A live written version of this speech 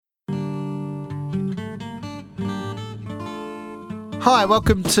Hi,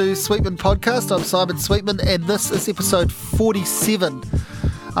 welcome to Sweetman Podcast. I'm Simon Sweetman, and this is episode 47.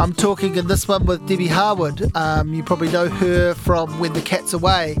 I'm talking in this one with Debbie Harwood. You probably know her from When the Cat's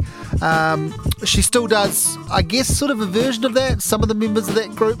Away. She still does, I guess, sort of a version of that. Some of the members of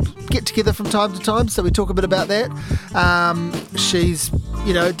that group get together from time to time, so we talk a bit about that. She's,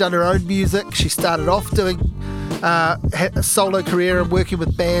 done her own music. She started off doing a solo career and working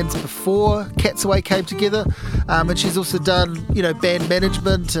with bands before Cat's Away came together, and she's also done band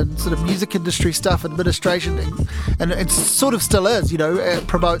management and sort of music industry stuff, administration, and sort of still is,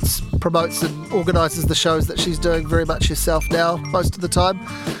 promotes and organises the shows that she's doing very much herself now most of the time.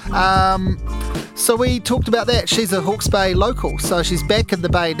 So we talked about that. She's a Hawke's Bay local, so she's back in the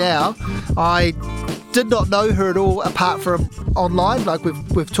Bay now. I did not know her at all apart from online. Like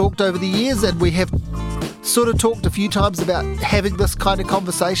we've talked over the years, and we have sort of talked a few times about having this kind of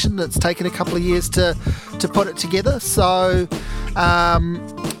conversation. It's taken a couple of years to put it together, so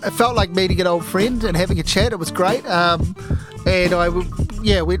it felt like meeting an old friend and having a chat. It was great, and I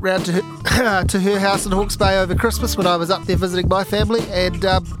went round to her house in Hawke's Bay over Christmas when I was up there visiting my family, and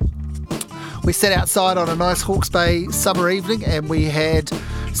we sat outside on a nice Hawke's Bay summer evening and we had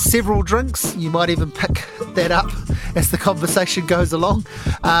several drinks. You might even pick that up as the conversation goes along.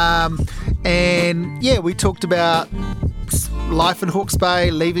 We talked about life in Hawke's Bay,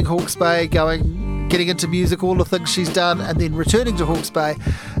 leaving Hawke's Bay, getting into music, all the things she's done, and then returning to Hawke's Bay.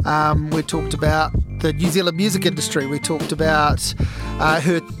 We talked about the New Zealand music industry. We talked about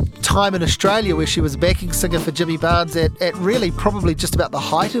her time in Australia, where she was a backing singer for Jimmy Barnes at really probably just about the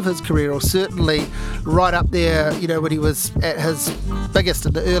height of his career, or certainly right up there, when he was at his biggest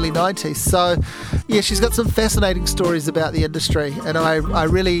in the early 90s. So, she's got some fascinating stories about the industry, and I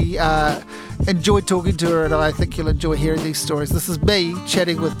really enjoyed talking to her, and I think you'll enjoy hearing these stories. This is me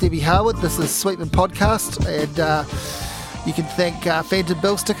chatting with Debbie Harwood. This is Sweetman Podcast, and you can thank Phantom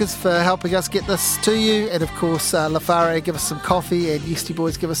Bill Stickers for helping us get this to you, and of course Lafare give us some coffee, and Yeasty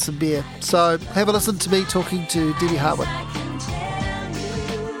Boys give us some beer. So have a listen to me talking to Debbie Harwood.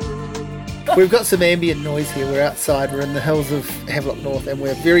 We've got some ambient noise here. We're outside, we're in the hills of Havelock North, and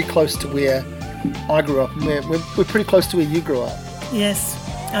we're very close to where I grew up, and we're pretty close to where you grew up. Yes,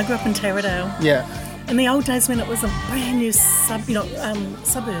 I grew up in Taradale. Yeah. In the old days when it was a brand new suburb.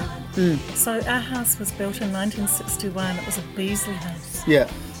 So our house was built in 1961. It was a Beasley house. Yeah.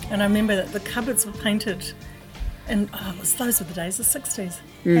 And I remember that the cupboards were painted, and those were the days, the 60s.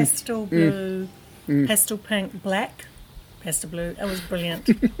 Pastel blue, pastel pink, black, pastel blue. It was brilliant.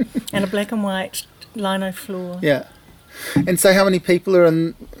 And a black and white lino floor. Yeah. And so how many people are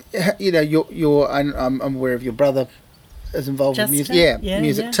in, I'm aware of your brother is involved in music.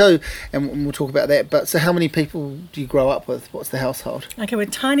 Music too, and we'll talk about that. But so how many people do you grow up with? What's the household? Okay, we're a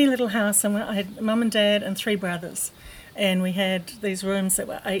tiny little house, and I had mum and dad and 3 brothers, and we had these rooms that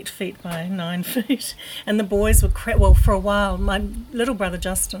were 8 feet by 9 feet, and the boys were for a while. My little brother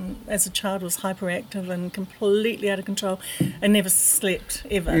Justin, as a child, was hyperactive and completely out of control, and never slept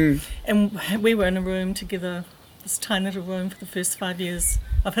ever. And we were in a room together, this tiny little room, for the first 5 years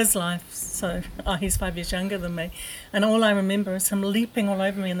of his life. So he's 5 years younger than me, and all I remember is him leaping all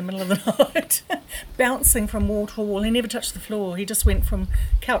over me in the middle of the night, bouncing from wall to wall. He never touched the floor. He just went from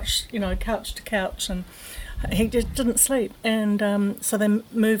couch to couch, and he just didn't sleep. And so they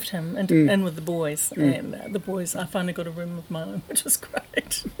moved him in with the boys, and the boys, I finally got a room of my own, which was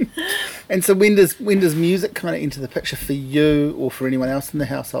great. And so when does music kind of enter the picture for you or for anyone else in the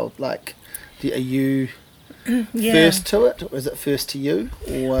household? Like, are you first to it, or is it first to you?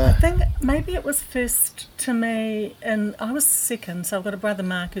 Or I think maybe it was first to me, and I was second. So I've got a brother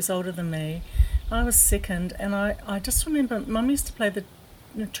Mark who's older than me. I was second, and I just remember Mum used to play the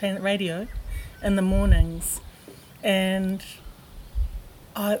radio in the mornings, and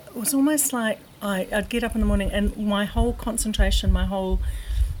it was almost like I'd get up in the morning, and my whole concentration, my whole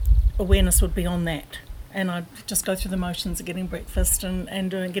awareness would be on that. And I'd just go through the motions of getting breakfast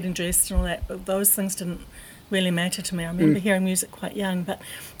and getting dressed and all that. But those things didn't really matter to me. I remember hearing music quite young, but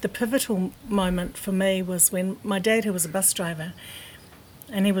the pivotal moment for me was when my dad, who was a bus driver,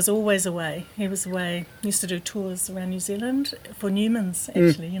 and he was always away. He used to do tours around New Zealand for Newman's,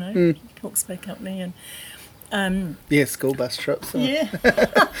 actually, Hawke's Bay Company, and school bus trips. Yeah.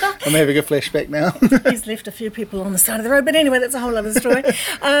 I'm having a flashback now. He's left a few people on the side of the road, but anyway, that's a whole other story.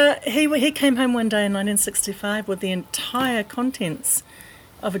 He came home one day in 1965 with the entire contents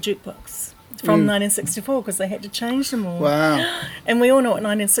of a jukebox from 1964, because they had to change them all. Wow. And we all know what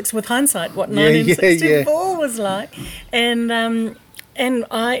 1964 was like. And we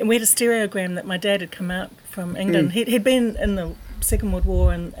had a stereogram that my dad had come out from England. He'd been in the Second World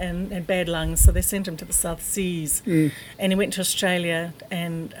War and had bad lungs, so they sent him to the South Seas, and he went to Australia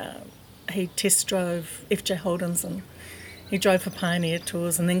and he test drove F.J. Holden's, and he drove for Pioneer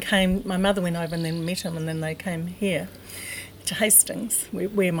Tours, and then my mother went over and then met him, and then they came here to Hastings,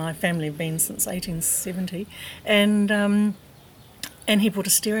 where my family have been since 1870, and he brought a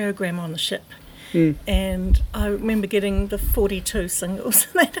stereogram on the ship. And I remember getting the 42 singles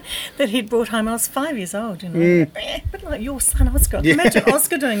that he'd brought home. I was 5 years old, a bit like your son Oscar. Imagine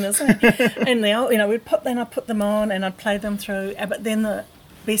Oscar doing this. And I'd put them on and I'd play them through. But then the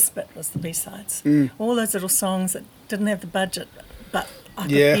best bit was the B-sides. All those little songs that didn't have the budget, but I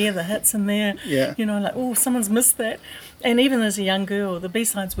could hear the hits in there. Someone's missed that. And even as a young girl, the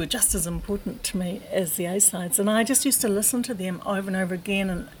B-sides were just as important to me as the A-sides. And I just used to listen to them over and over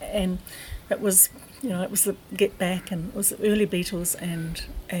again, and it was, it was the Get Back, and it was the early Beatles and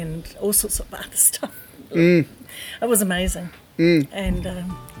all sorts of other stuff. It was amazing. And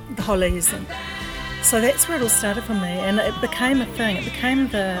the Hollies. And so that's where it all started for me. And it became a thing. It became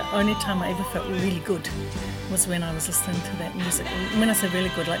the only time I ever felt really good was when I was listening to that music. When I say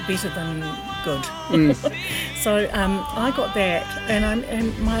really good, like better than good. So I got that.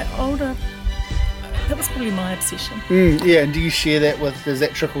 And my older... That was probably my obsession. And do you share that does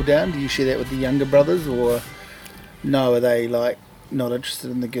that trickle down? Do you share that with the younger brothers, or no, are they like not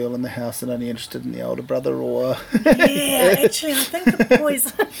interested in the girl in the house and only interested in the older brother, or? Yeah, actually I think the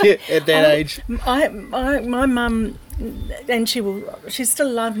boys... at that age. My mum, and she's still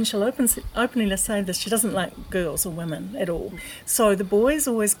alive, and she'll openly say this, she doesn't like girls or women at all. So the boys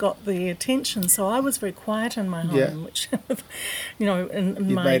always got the attention, so I was very quiet in my home, which, you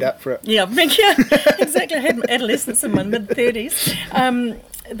made up for it. Yeah, exactly. I had my adolescence in my mid-30s.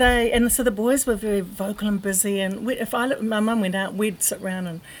 So the boys were very vocal and busy, and my mum went out, we'd sit around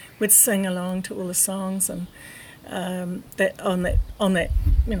and we'd sing along to all the songs, and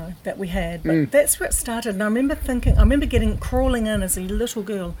that we had. But that's where it started. And I remember crawling in as a little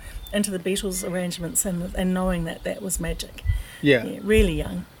girl into the Beatles arrangements and knowing that was magic. Yeah, really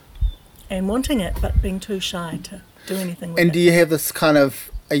young, and wanting it, but being too shy to do anything with it. And do you have this kind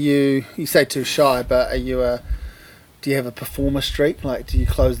of? You say too shy, but do you have a performer streak? Like, do you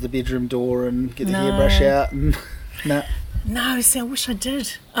close the bedroom door and get the hairbrush out? And No, see, I wish I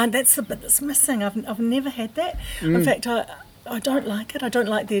did. That's the bit that's missing. I've never had that. In fact, I don't like it. I don't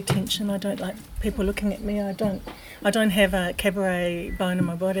like the attention. I don't like people looking at me. I don't have a cabaret bone in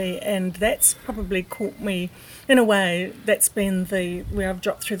my body, and that's probably caught me in a way. That's been where I've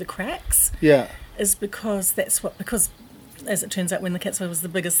dropped through the cracks. Yeah, is because as it turns out, when the Cats Away was the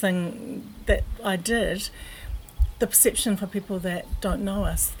biggest thing that I did. The perception for people that don't know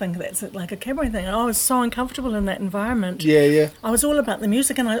us think that's like a cabaret thing. And I was so uncomfortable in that environment. I was all about the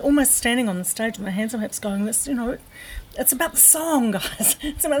music, and I almost standing on the stage with my hands on hips going, it's about the song, guys.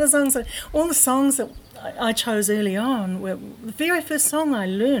 It's about the songs. All the songs that I chose early on were the very first song I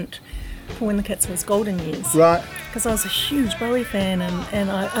learnt for When the Cats was Golden Years. Right. Because I was a huge Bowie fan,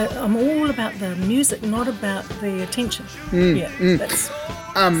 and I'm all about the music, not about the attention. That's...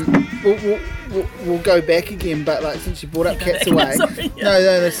 We'll go back again, but like since you brought up Cats Away,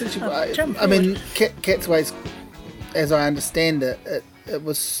 no. Since Cats Away, as I understand it, it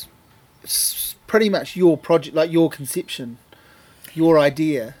was pretty much your project, like your conception, your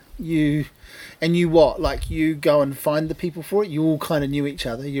idea. You go and find the people for it. You all kind of knew each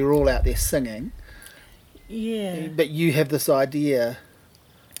other. You're all out there singing. Yeah. But you have this idea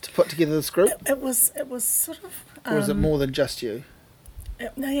to put together this group. It was sort of. Or is it more than just you?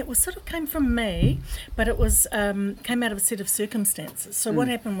 It was sort of came from me, but it was came out of a set of circumstances. So what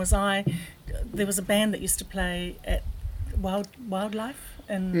happened was there was a band that used to play at Wildlife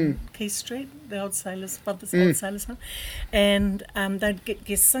in Key Street, the old sailors, above the old sailors home, and they'd get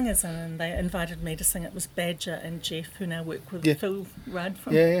guest singers in, and they invited me to sing. It was Badger and Jeff, who now work with Phil Rudd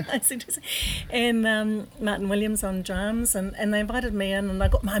from ACDC, and Martin Williams on drums, and they invited me in, and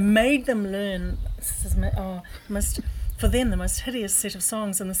I made them learn. For them, the most hideous set of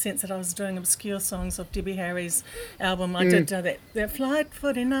songs, in the sense that I was doing obscure songs of Debbie Harry's album. I did that Flight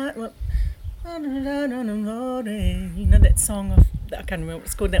 49. That song of, I can't remember what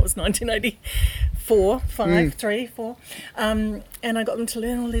it's called. That was 1984, 5, 3, 4. And I got them to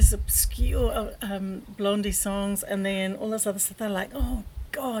learn all these obscure Blondie songs, and then all this other stuff. They're like, oh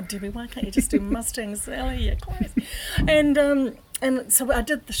God, Debbie, why can't you just do Mustang Sally? You're crazy. And so I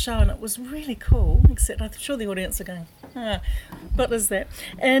did the show, and it was really cool, except I'm sure the audience are going, what is that?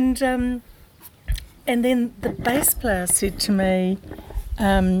 And then the bass player said to me,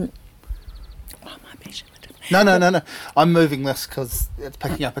 No. I'm moving this because it's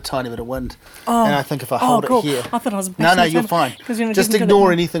picking up a tiny bit of wind. And I think if I hold it here... I thought I was... No, you're fine. Just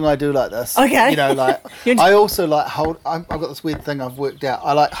ignore anything I do like this. Okay. I also like I've got this weird thing I've worked out.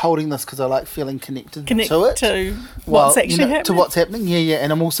 I like holding this because I like feeling connected to it. To what's actually happening. To what's happening, yeah.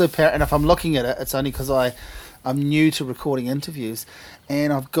 And I'm also... And if I'm looking at it, it's only because I'm new to recording interviews,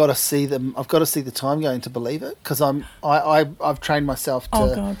 and I've got to see them. I've got to see the time going to believe it, because I've trained myself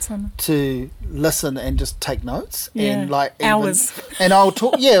to listen and just take notes and hours. And I'll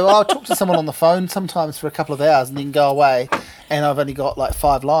talk. Yeah, I'll talk to someone on the phone sometimes for a couple of hours and then go away, and I've only got like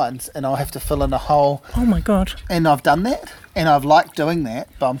 5 lines, and I'll have to fill in a whole. Oh my God! And I've done that. And I've liked doing that,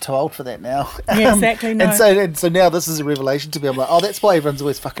 but I'm too old for that now. Yeah, exactly. No. And so now this is a revelation to me. I'm like, oh, that's why everyone's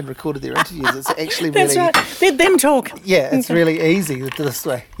always fucking recorded their interviews. It's actually really... That's right. Let them talk. Yeah, it's really easy this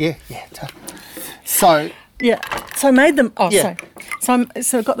way. Yeah. So... Yeah, so I made them...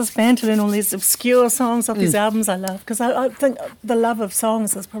 So I got this band to learn all these obscure songs off these albums I love, because I think the love of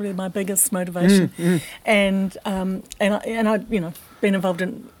songs is probably my biggest motivation. And I been involved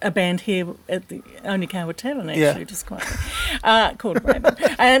in a band here at the Only Coward Tavern, actually, just quite called Raven.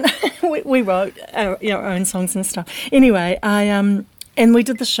 And we wrote our own songs and stuff. Anyway, and we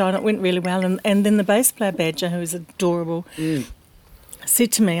did the show, and it went really well. And then the bass player, Badger, who is adorable,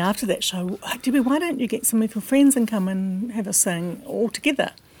 said to me after that show, Debbie, why don't you get some of your friends and come and have a sing all together?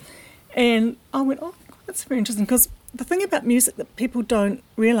 And I went, oh, that's very interesting, because the thing about music that people don't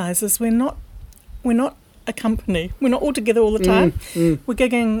realise is we're not a company. We're not all together all the time. We're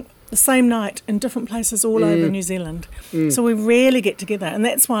gigging the same night in different places all over New Zealand. So we rarely get together. And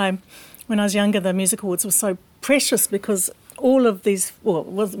that's why when I was younger, the music awards were so precious, because all of these,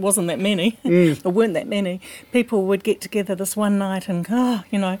 wasn't that many, there weren't that many, people would get together this one night and,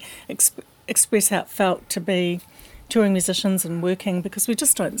 express how it felt to be touring musicians and working, because we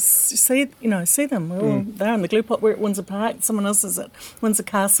just don't see them. They're in the Glue Pot, we're at Windsor Park, someone else is at Windsor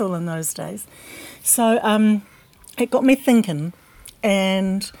Castle in those days. So it got me thinking,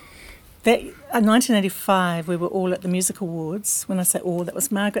 and that in 1985 we were all at the Music Awards. When I say all, that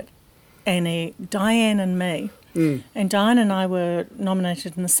was Margaret, Annie, Diane and me. And Diane and I were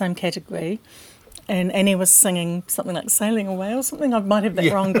nominated in the same category, and Annie was singing something like Sailing Away or something. I might have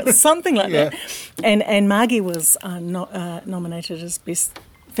that wrong, but something like that. And Margie was nominated as Best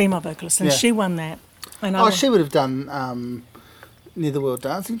Female Vocalist, and she won that. And she would have done Netherworld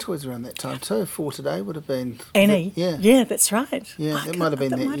Dancing Toys around that time too. For Today would have been... Annie. Yeah, that's right. Yeah, it might have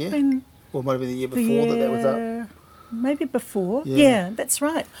been that year. Or it might have been the year before that was up. Maybe before. Yeah, that's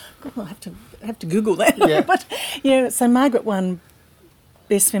right. God, I'll have to Google that. But so Margaret won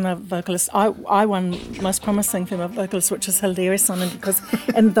Best Female Vocalist. I won Most Promising Female Vocalist, which is hilarious on it, because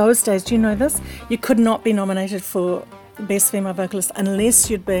in those days, do you know this? You could not be nominated for Best Female Vocalist unless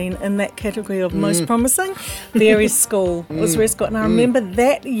you'd been in that category of Most Promising. Very school. It was very school. And I remember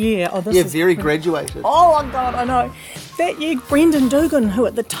that year... very graduated. Oh, God, I know. That year, Brendan Dugan, who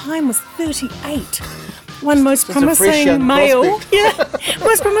at the time was 38... won Most Promising Male.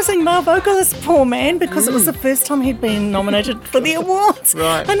 Most Promising Male Vocalist, poor man, because it was the first time he'd been nominated for the awards.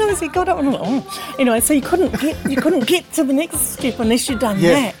 Right. And as he got up, and so you couldn't get to the next step unless you'd done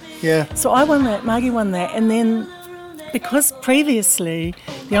that. Yeah. So I won that, Margie won that, and then because previously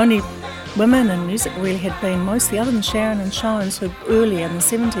the only women in music really had been mostly, other than Sharon and Shona, who earlier in the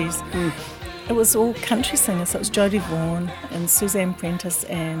 70s. It was all country singers, so it was Jodie Vaughan and Suzanne Prentice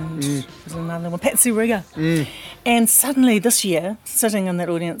and there's another one, Patsy Rigger. And suddenly this year, sitting in that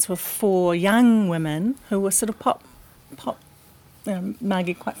audience were 4 young women who were sort of pop,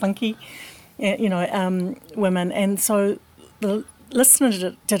 Margie quite funky, women. And so the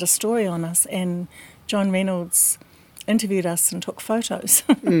listener did a story on us, and John Reynolds interviewed us and took photos.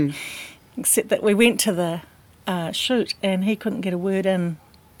 Except that we went to the shoot and he couldn't get a word in.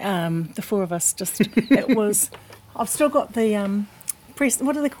 The 4 of us just, it was, I've still got the press,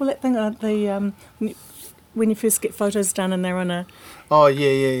 what do they call that thing? When you first get photos done and they're on a... Oh,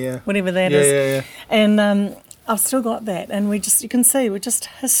 yeah. Whatever that is. Yeah. And I've still got that, and you can see, we're just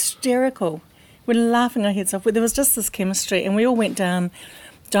hysterical. We're laughing our heads off. There was just this chemistry, and we all went down.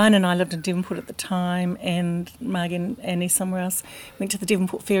 Diane and I lived in Devonport at the time, and Margie and Annie somewhere else, went to the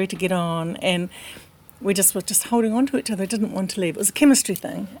Devonport ferry to get on, and we just were just holding on to each other, didn't want to leave. It was a chemistry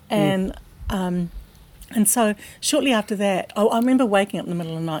thing. And so shortly after that, I remember waking up in the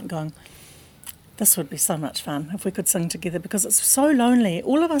middle of the night and going, this would be so much fun if we could sing together, because it's so lonely.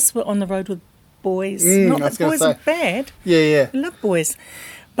 All of us were on the road with boys. Not that boys are bad. Yeah. We love boys.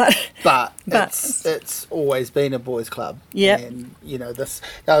 But it's always been a boys' club. Yeah. And,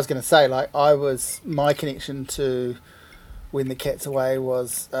 I was going to say, my connection to When the Cat's Away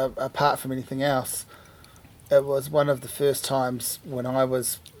was, apart from anything else, it was one of the first times when I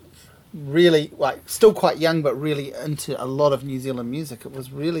was really, like, still quite young, but really into a lot of New Zealand music. It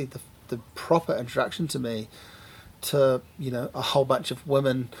was really the proper introduction to me to, you know, a whole bunch of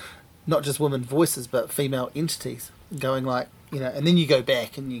women, not just women voices, but female entities going like, you know, and then you go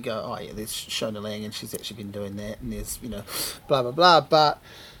back and you go, oh yeah, there's Shona Laing and she's actually been doing that, and there's, you know, blah, blah, blah. But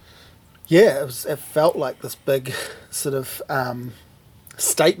yeah, it felt like this big sort of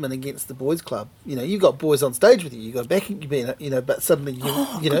statement against the boys' club. You know, you've got boys on stage with you, you've got a backing band, you know, but suddenly you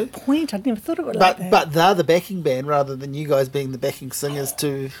know. Good point. I'd never thought of it like that. But they're the backing band rather than you guys being the backing singers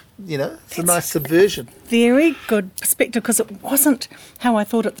to, you know, it's a nice subversion. Very good perspective, because it wasn't how I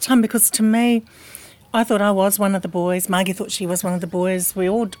thought at the time, because to me, I thought I was one of the boys. Margie thought she was one of the boys. We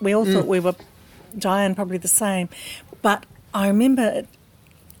all thought we were, Diane probably the same. But I remember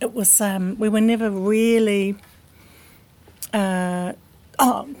it was, we were never really... I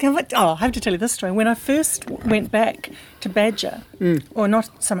have to tell you this story. When I first went back to Badger, or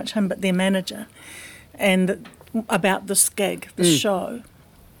not so much him, but their manager, and about this gig, this show,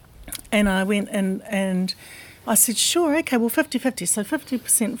 and I went and I said, sure, okay, well, 50-50, so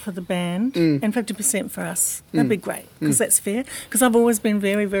 50% for the band and 50% for us. That'd be great, because that's fair, because I've always been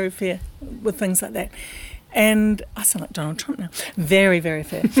very, very fair with things like that. And I sound like Donald Trump now. Very, very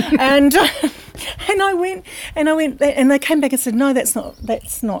fair. and I went, and they came back and said, no, that's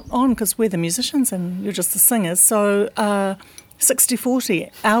not on, because we're the musicians and you're just the singers. So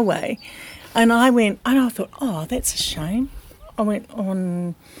 60-40 our way. And I went, and I thought, oh, that's a shame. I went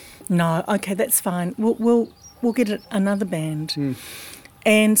on, no, okay, that's fine. We'll get another band.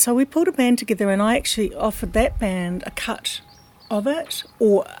 And so we pulled a band together, and I actually offered that band a cut of it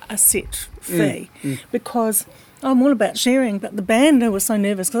or a set fee, because I'm all about sharing, but the band was so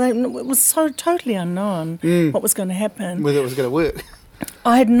nervous because it was so totally unknown what was going to happen. Whether it was going to work.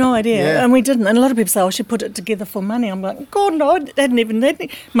 I had no idea, and we didn't. And a lot of people say, oh, she put it together for money. I'm like, God, no, I hadn't even had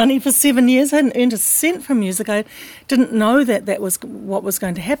money for 7 years. I hadn't earned a cent from music. I didn't know that was what was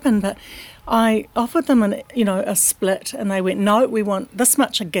going to happen, but I offered them a split, and they went, no, we want this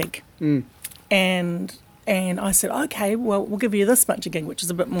much a gig. And I said, okay, well, we'll give you this much a gig, which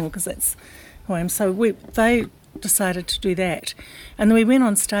is a bit more because that's who I am. So they decided to do that. And then we went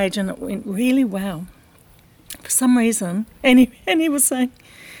on stage and it went really well. For some reason, and he was saying,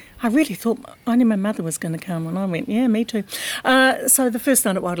 I really thought, I knew my mother was going to come. And I went, yeah, me too. So the first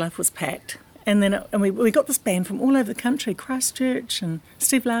night at Wildlife was packed. And then we got this band from all over the country, Christchurch, and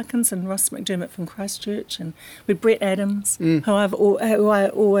Steve Larkins and Ross McDermott from Christchurch, and with Brett Adams, who I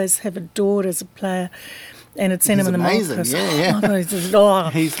always have adored as a player, and had seen him in the amazing, yeah.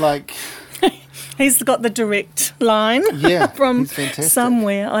 He's like... He's got the direct line from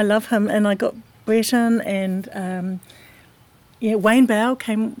somewhere. I love him, and I got Breton and... Wayne Bow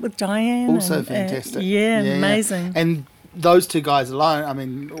came with Diane. Also fantastic. Amazing. Yeah. And those two guys alone, I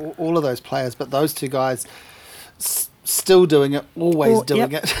mean, all of those players, but those two guys still doing it, always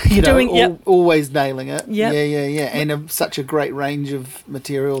doing it, always nailing it. Yeah. And such a great range of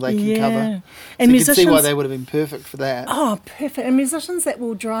material they can cover. And so you can see why they would have been perfect for that. Oh, perfect. And musicians that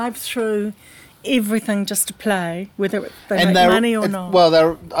will drive through everything just to play, whether they make money or not. Well,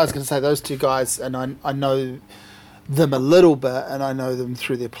 I was going to say, those two guys, and I know them a little bit, and I know them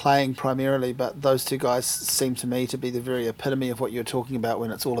through their playing primarily, but those two guys seem to me to be the very epitome of what you're talking about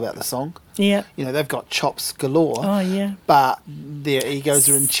when it's all about the song. Yeah. You know, they've got chops galore. Oh, yeah. But their egos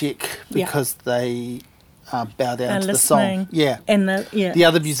are in check because they bow down to the song. Yeah. And the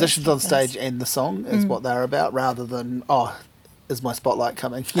other musicians on stage and the song is what they're about, rather than, is my spotlight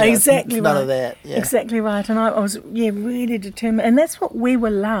coming? Exactly right. None of that. Yeah. Exactly right. And I was, really determined. And that's what we were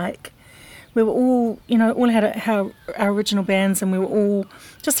like. We were all, all had our original bands, and we were all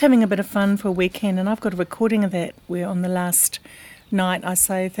just having a bit of fun for a weekend. And I've got a recording of that where on the last night I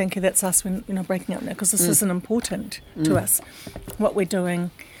say, thank you, that's us when, breaking up now, because this isn't important to us. What we're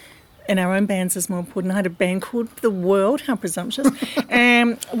doing in our own bands is more important. I had a band called The World, how presumptuous,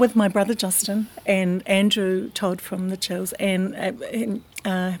 with my brother Justin and Andrew Todd from The Chills, and I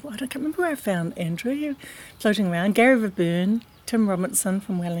can't remember where I found Andrew, he was floating around, Gary Verburn, Tim Robinson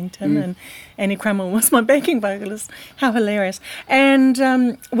from Wellington, and Annie Crummell was my backing vocalist. How hilarious!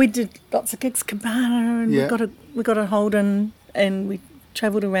 And we did lots of gigs, Cabana, and we got a Holden, and we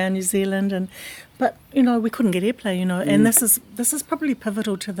travelled around New Zealand, but we couldn't get airplay, and this is probably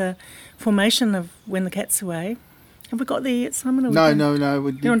pivotal to the formation of When the Cat's Away. Have we got there yet, Simon? No.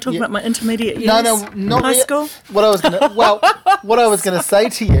 You want to talk about my intermediate years? No, not high school. What I was gonna say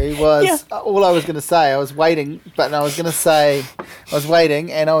to you was all I was gonna say. I was waiting, but I was gonna say I was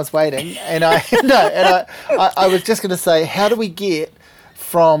waiting, and I was waiting, and I was just gonna say, how do we get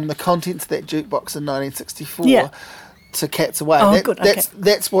from the contents of that jukebox in 1964 to Cats Away. Oh, good. Okay.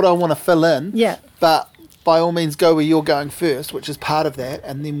 That's what I want to fill in. Yeah. But by all means, go where you're going first, which is part of that,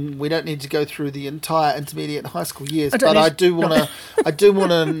 and then we don't need to go through the entire intermediate and high school years. But I do want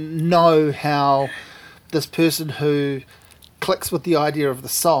to know how this person who clicks with the idea of the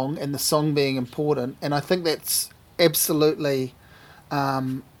song and the song being important, and I think that's absolutely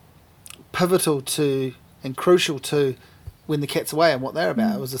pivotal to and crucial to When the Cat's Away and what they're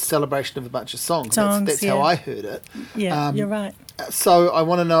about. It was a celebration of a bunch of songs. That's how I heard it. Yeah, you're right. So I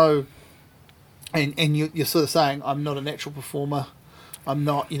want to know, and you're sort of saying, I'm not a natural performer. I'm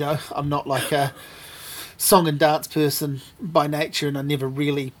not like a song and dance person by nature, and I never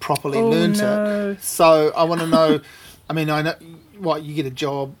really properly learned it. So I want to know, I know, you get a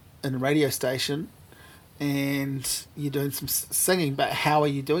job in a radio station and you're doing some singing, but how are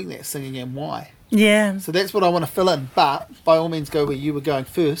you doing that singing and why? Yeah. So that's what I want to fill in, but by all means go where you were going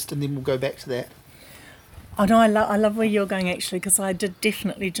first, and then we'll go back to that. Oh no, I love where you're going actually, because I did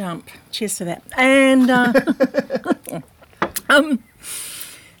definitely jump. Cheers to that. And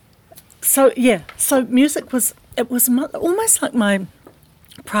so music was almost like my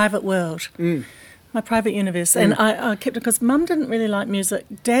private world, my private universe, and I kept it because Mum didn't really like music.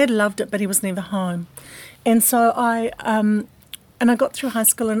 Dad loved it, but he was never home, and so I got through high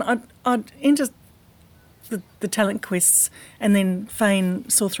school, and I'd enter the talent quests and then feign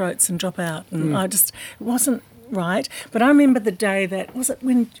sore throats and drop out, and it wasn't right. But I remember the day that, was it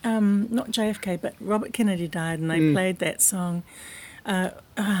when not JFK but Robert Kennedy died, and they played that song,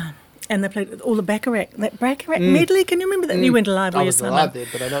 and they played all the Bacharach medley. Can you remember that? You went live or your summer? I was alive there,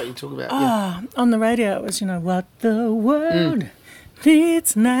 but I know what you're talking about. On the radio it was, what the world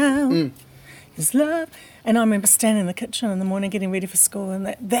needs now is love. And I remember standing in the kitchen in the morning getting ready for school,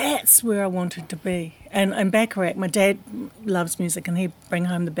 and that's where I wanted to be. And Bacharach, my dad loves music, and he'd bring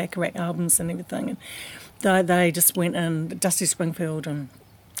home the Bacharach albums and everything. And they just went in, Dusty Springfield. And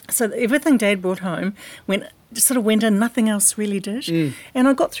so everything Dad brought home went in, nothing else really did. And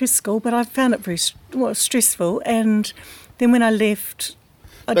I got through school, but I found it very stressful. And then when I left...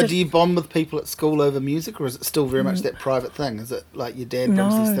 Do you bond with people at school over music, or is it still very much that private thing? Is it like your dad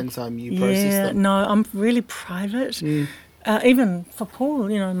brings these things home, you process them? No, I'm really private. Even for Paul,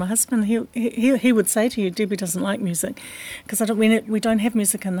 my husband, he would say to you, Debbie doesn't like music, because we don't have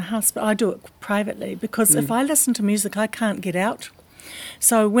music in the house, but I do it privately, because if I listen to music, I can't get out.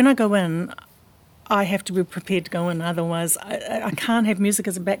 So when I go in, I have to be prepared to go in, otherwise I can't have music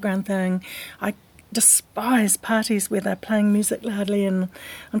as a background thing. I despise parties where they're playing music loudly and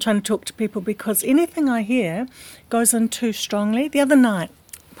I'm trying to talk to people, because anything I hear goes in too strongly. The other night,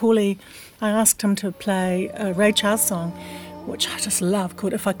 Paulie, I asked him to play a Ray Charles song, which I just love,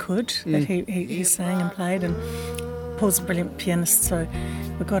 called If I Could, that he sang and played, and Paul's a brilliant pianist, so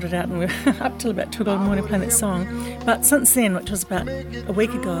we got it out and we were up till about 2 o'clock in the morning playing that song. But since then, which was about a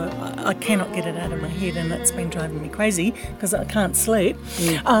week ago, I cannot get it out of my head, and it's been driving me crazy because I can't sleep.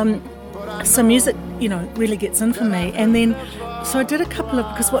 So music, really gets in for me. And then, so I did a couple of,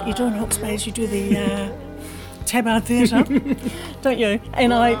 because what you do in Hawke's Bay is you do the Tabard Theatre, don't you?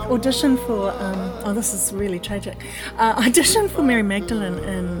 And I auditioned for, this is really tragic, I auditioned for Mary Magdalene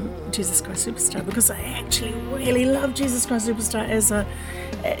in Jesus Christ Superstar, because I actually really love Jesus Christ Superstar as a,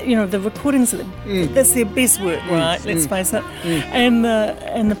 the recordings, that's their best work, right? Let's face it. And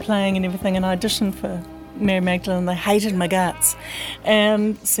the playing and everything. And I auditioned for Mary Magdalene, they hated my guts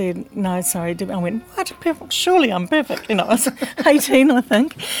and said, no, sorry, Debbie. I went, what? Perfect? Surely I'm perfect. I was 18, I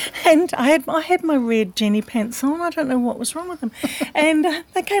think. And I had my red Jenny pants on. I don't know what was wrong with them. And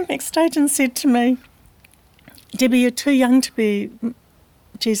they came backstage and said to me, Debbie, you're too young to be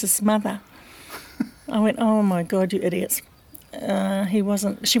Jesus' mother. I went, oh my God, you idiots. She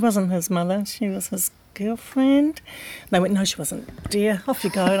wasn't his mother, she was his girlfriend. They went, no, she wasn't, dear, off you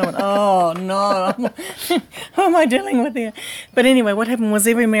go. And I went, oh no, who am I dealing with here? But anyway, what happened was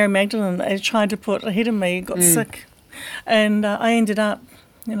every Mary Magdalene they tried to put ahead of me got sick, and I ended up,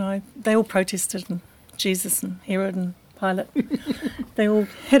 they all protested, and Jesus and Herod and Pilate, they all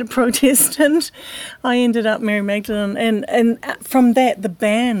had a protest, and I ended up Mary Magdalene, and from that, the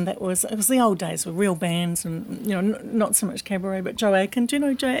band it was the old days with real bands, and not so much cabaret, but Joe Aiken. Do you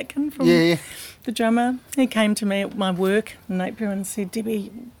know Joe Aiken from the drummer? He came to me at my work in Napier and said,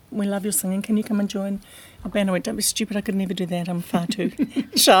 Debbie, we love your singing, can you come and join our band? I went, don't be stupid, I could never do that, I'm far too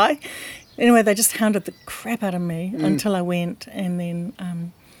shy. Anyway, they just hounded the crap out of me until I went, and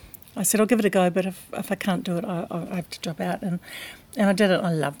then I said, I'll give it a go, but if I can't do it, I have to drop out. And I did it,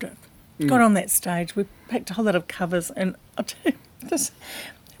 I loved it. Got on that stage, we picked a whole lot of covers, and it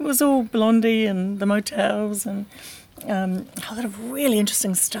was all Blondie and the Motels, and a lot of really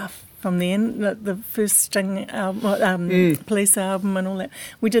interesting stuff from then, the first Sting album, Police album and all that.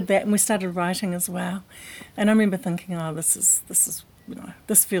 We did that, and we started writing as well. And I remember thinking, this is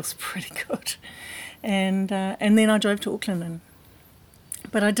this feels pretty good. And then I drove to Auckland,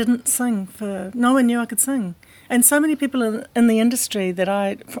 but I didn't sing no one knew I could sing. And so many people in the industry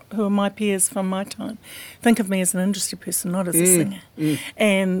who are my peers from my time, think of me as an industry person, not as a singer.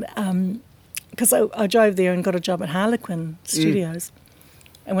 And because I drove there and got a job at Harlequin Studios.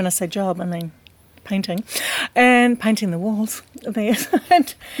 And when I say job, I mean painting the walls there.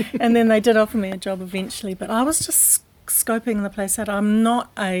 and then they did offer me a job eventually. But I was just scoping the place out. I'm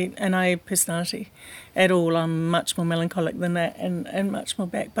not an A personality at all. I'm much more melancholic than that and much more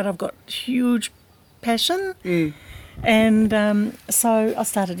back. But I've got huge passion. And so I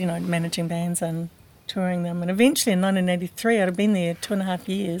started, managing bands and touring them. And eventually in 1983, I'd have been there 2.5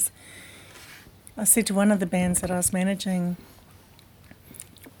 years, I said to one of the bands that I was managing,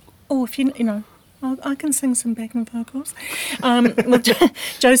 if I can sing some backing vocals. With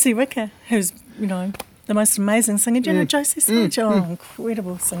Josie Ricker, who's, the most amazing singer. Do you know Josie Sledge?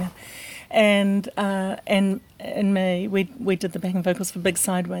 Incredible singer. And me, we did the backing vocals for Big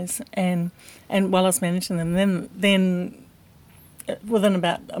Sideways, and while I was managing them, then within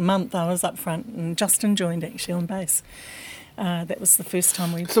about a month I was up front, and Justin joined actually on bass. That was the first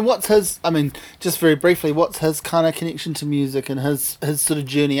time we... So what's his, just very briefly, what's his kind of connection to music and his sort of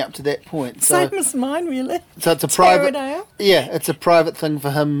journey up to that point? Same as mine, really. So it's a private... Taradale. Yeah, it's a private thing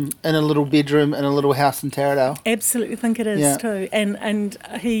for him in a little bedroom in a little house in Taradale. Absolutely think it is too. And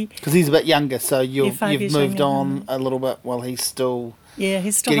he... Because he's a bit younger, so you've moved on a little bit while he's still... Yeah,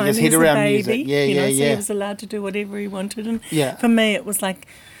 he's still getting his head around music. So he was allowed to do whatever he wanted. And for me, it was like...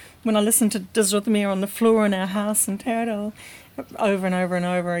 When I listened to Disrhythmia on the floor in our house in Taradale over and over and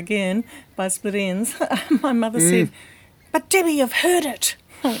over again by split ends, my mother said, "But Debbie, you've heard it."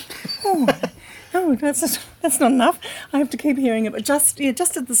 That's not enough. I have to keep hearing it. But just did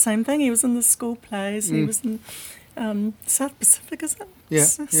the same thing. He was in the school plays. He was in South Pacific, is it? Yeah.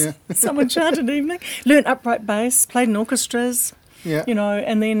 Some enchanted evening. Learnt upright bass, played in orchestras. Yeah.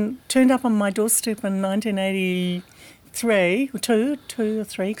 And then turned up on my doorstep in 1983. Two or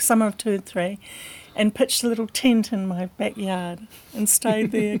three, summer of 2 or 3, and pitched a little tent in my backyard and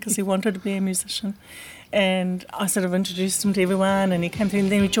stayed there because he wanted to be a musician. And I sort of introduced him to everyone, and he came through,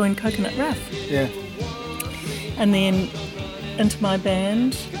 and then we joined Coconut Rough. Yeah. And then into my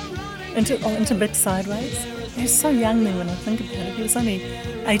band, into Big Sideways. He was so young then when I think about it. He was only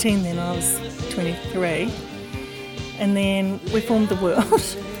 18 then, I was 23. And then we formed The World.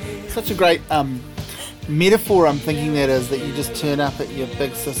 Such a great... metaphor I'm thinking that is, that you just turn up at your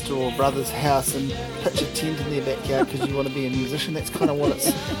big sister or brother's house and pitch a tent in their backyard because you want to be a musician. That's kind of what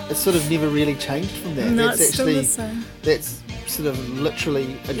it's sort of never really changed from that. No, that's it's actually still the same. That's sort of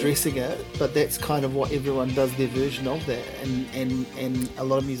literally addressing it, but that's kind of what everyone does, their version of that, and a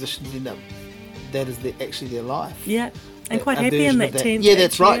lot of musicians end up, that is actually their life. Yeah, and quite happy in that tent. Yeah,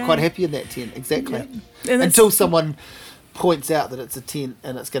 that's right, quite happy in that tent, exactly. Yeah. Until someone points out that it's a tent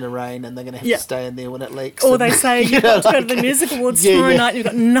and it's going to rain and they're going to have to stay in there when it leaks. Or they say, you've got to go to the music awards tomorrow night, you've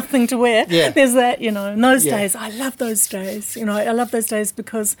got nothing to wear. Yeah. There's that, in those days, I love those days. I love those days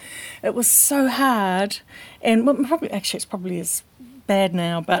because it was so hard, and it's probably as bad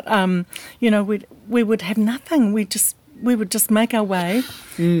now, but, we would have nothing. We would just make our way,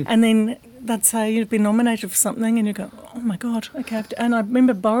 and then they'd say you'd be nominated for something, and you go, oh my God, okay. And I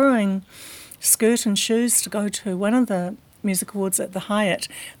remember borrowing skirt and shoes to go to one of the music awards at the Hyatt,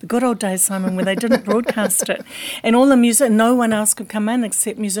 the good old days, Simon, where they didn't broadcast it, and all the music, no one else could come in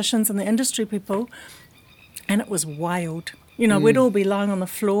except musicians and the industry people, and it was wild. We'd all be lying on the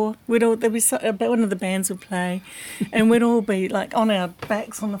floor. One of the bands would play, and we'd all be like on our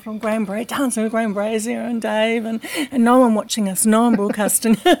backs on the floor, dancing with Graham Brazier and Dave, and no one watching us, no one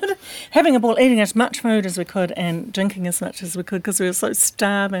broadcasting it, having a ball, eating as much food as we could and drinking as much as we could because we were so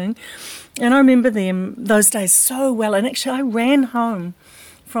starving. And I remember those days so well. And actually, I ran home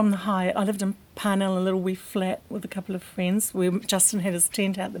from the Hyatt. I lived in Parnell, a little wee flat with a couple of friends where Justin had his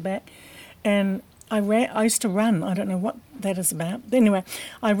tent out the back, and I used to run. I don't know what that is about. Anyway,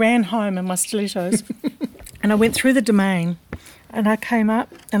 I ran home in my stilettos and I went through the Domain, and I came up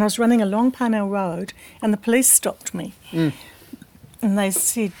and I was running along Parnell Road, and the police stopped me. And they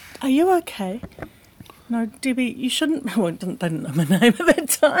said, "Are you okay?" "No, Debbie, you shouldn't..." Well, they didn't know my name at that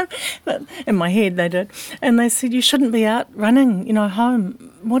time, but in my head they did. And they said, "You shouldn't be out running,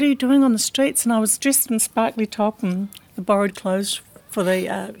 home. What are you doing on the streets?" And I was dressed in sparkly top and the borrowed clothes for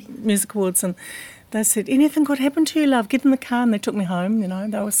the music awards, and They said, anything could happen to you, love, get in the car, and they took me home,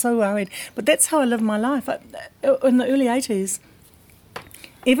 they were so worried. But that's how I lived my life. In the early 80s,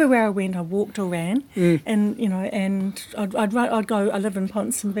 everywhere I went, I walked or ran, and I'd go. I lived in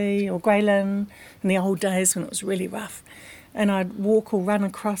Ponsonby or Greylin in the old days when it was really rough, and I'd walk or run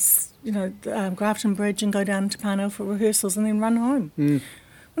across, Grafton Bridge and go down to Parnell for rehearsals and then run home.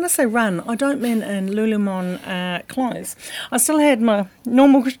 When I say run, I don't mean in Lululemon clothes. I still had my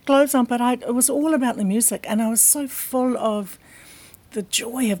normal clothes on, but it was all about the music, and I was so full of the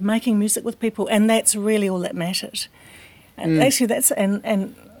joy of making music with people, and that's really all that mattered. And actually, that's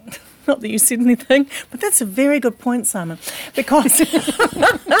and not that you said anything, but that's a very good point, Simon, because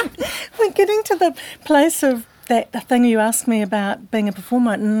we're getting to the place of that the thing you asked me about being a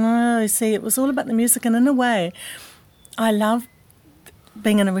performer. No, see, it was all about the music, and in a way, I love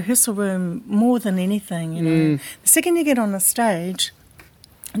being in a rehearsal room more than anything. The second you get on the stage,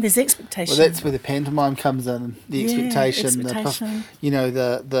 there's expectation. Well, that's where the pantomime comes in. The expectation.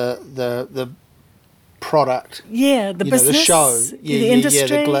 The product. Yeah, the business. The show. The industry.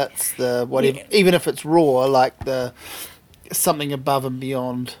 The glitz, the whatever. Yeah. Even if it's raw, like the something above and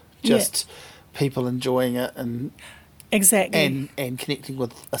beyond just people enjoying it and exactly and connecting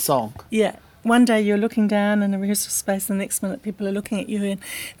with a song. Yeah. One day you're looking down in a rehearsal space, the next minute people are looking at you, and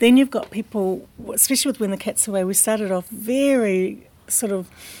then you've got people, especially with When the Cat's Away, we started off very sort of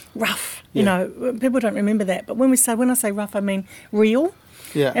rough, people don't remember that, but when I say rough, I mean real.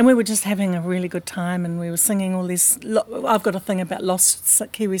 Yeah. And we were just having a really good time, and we were singing all these, I've got a thing about lost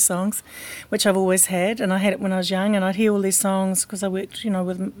Kiwi songs, which I've always had, and I had it when I was young, and I'd hear all these songs because I worked,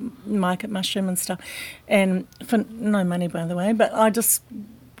 with Mike at Mushroom and stuff, and for no money, by the way, but I just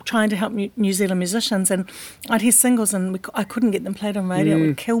trying to help New Zealand musicians, and I'd hear singles and I couldn't get them played on radio. It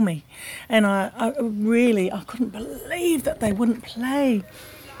would kill me, and I couldn't believe that they wouldn't play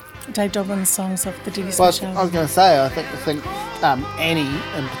Dave Dobrin's songs off the Debbie Special. I was going to say, I think Annie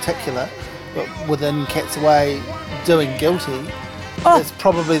in particular, but within Cats Away doing Guilty, that's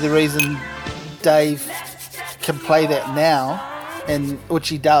probably the reason Dave can play that now, and which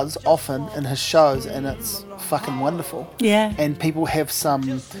he does often in his shows, and it's fucking wonderful. Yeah. And people have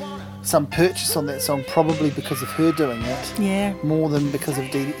some purchase on that song probably because of her doing it. Yeah. More than because of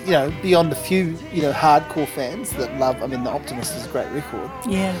Dee Dee. Beyond a few, hardcore fans that love. I mean, The Optimist is a great record.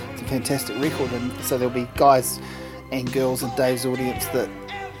 Yeah. It's a fantastic record, and so there'll be guys and girls in Dave's audience that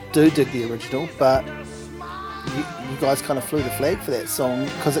do dig the original, but you guys kind of flew the flag for that song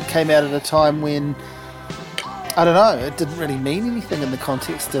because it came out at a time when, I don't know, it didn't really mean anything in the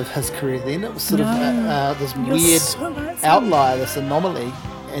context of his career then. It was sort of this weird outlier, this anomaly,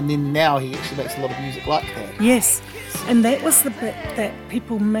 and then now he actually makes a lot of music like that. Yes, and that was the bit that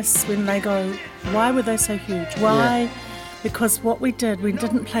people miss when they go, why were they so huge? Why? Yeah. Because what we did, we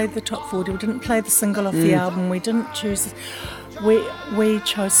didn't play the top 40, we didn't play the single off the album, we didn't choose, we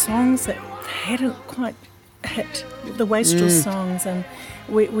chose songs that hadn't quite hit, the wastrel songs, and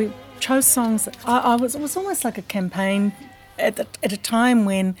we chose songs that it was almost like a campaign at a time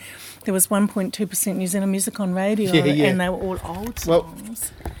when there was 1.2% New Zealand music on radio, and they were all old songs. Well,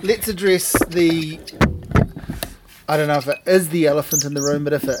 let's address I don't know if it is the elephant in the room,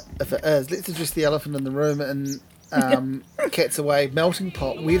 but if it is, let's address the elephant in the room and Cats Away, Melting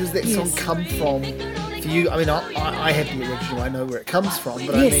Pot. Where does that song come from for you? I mean, I have the original, I know where it comes from,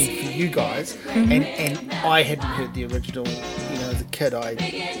 but I mean for you guys, and I hadn't heard the original, as a kid. I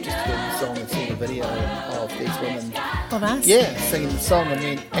just heard the song and saw the video of these women singing the song,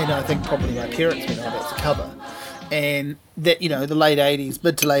 and I think probably my parents went, oh, that's a cover. And that, the late 80s,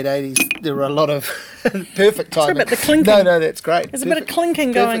 mid to late 80s, there were a lot of perfect timing. Sorry about the clinking. No, that's great. There's a bit of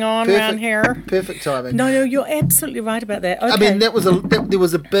clinking going on around here. Perfect timing. No, you're absolutely right about that. Okay. I mean, there was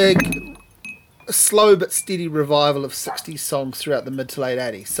a big, slow but steady revival of 60s songs throughout the mid to late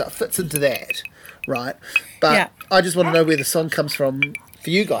 80s. So it fits into that, right? But I just want to know where the song comes from for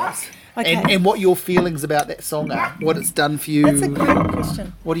you guys. Okay. And what your feelings about that song are. What it's done for you. That's a great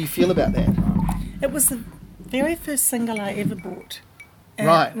question. What do you feel about that? It was the very first single I ever bought.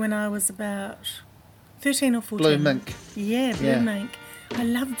 When I was about 13 or 14. Blue Mink. Yeah, Blue Mink. I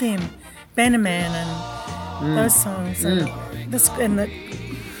loved them. Bannerman and those songs. And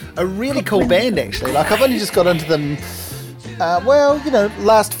a really cool band, actually. Like, I've only just got into them,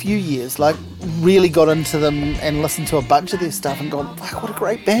 last few years. Like, really got into them and listened to a bunch of their stuff and gone, fuck, what a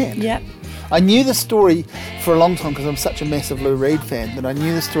great band. Yeah. I knew the story for a long time because I'm such a massive Lou Reed fan, that I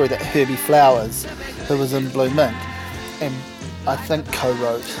knew the story that Herbie Flowers, who was in Blue Mink, and I think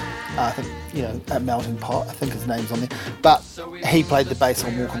co-wrote, I think, at Melting Pot, I think his name's on there, but he played the bass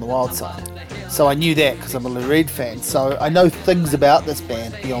on Walk on the Wild Side. So I knew that because I'm a Lou Reed fan. So I know things about this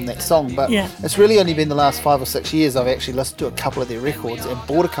band beyond that song, but it's really only been the last 5 or 6 years I've actually listened to a couple of their records and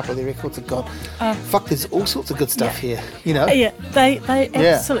bought a couple of their records and gone, fuck, there's all sorts of good stuff here, Yeah, they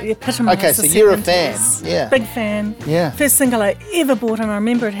absolutely epitomise. Okay, so you're a fan. Yeah. Big fan. Yeah. First single I ever bought, and I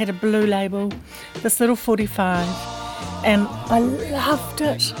remember it had a blue label, this little 45, and I loved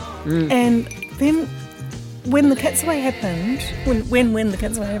it. And then when the Cats Away happened, when the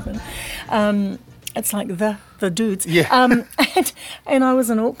Cats Away happened, it's like the dudes. Yeah. And I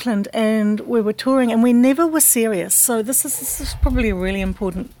was in Auckland and we were touring and we never were serious. So this is probably a really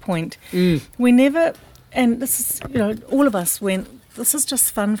important point. We never, and this is, all of us went, this is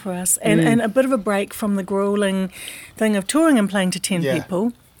just fun for us, and a bit of a break from the grueling thing of touring and playing to 10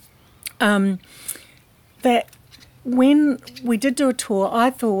 people. That when we did do a tour,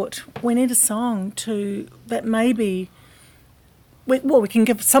 I thought we need a song that maybe we can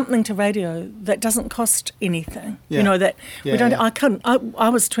give something to radio that doesn't cost anything. We don't. I couldn't. I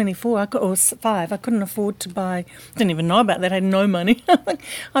was 24. Or 5. I couldn't afford to buy. Didn't even know about that. I had no money.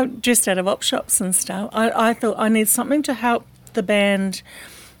 I dressed out of op shops and stuff. I thought I need something to help the band,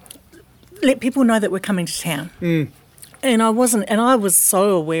 let people know that we're coming to town. And I was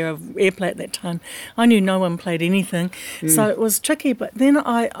so aware of airplay at that time. I knew no one played anything, so it was tricky. But then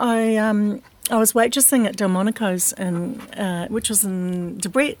I was waitressing at Delmonico's, which was in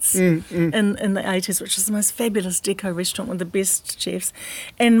Debrett's in the 80s, which was the most fabulous deco restaurant with the best chefs.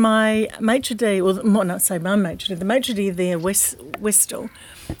 And my maitre d', the maitre d' there, Westall,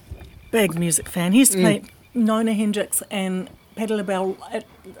 big music fan. He used to play Nona Hendrix and Patti LaBelle at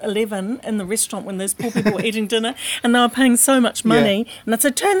 11 in the restaurant when those poor people were eating dinner and they were paying so much money. And I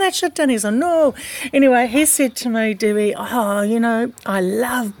said, turn that shit down. He said, no. Anyway, he said to me, Debbie, I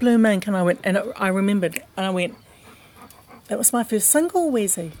love Blue Mink. And I went, and I remembered, and I went, that was my first single,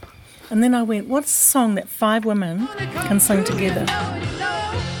 Wheezy. And then I went, what's a song that 5 women can sing together?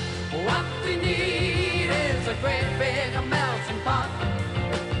 What we need is a great big melting pot,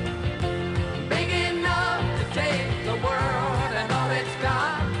 big enough to take the world and all it's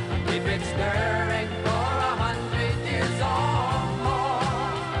got, keep it stirring for 100 years or more,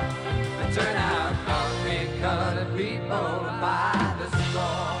 and turn out coffee-colored people by the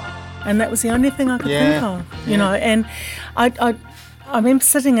score. And that was the only thing I could think of, and I remember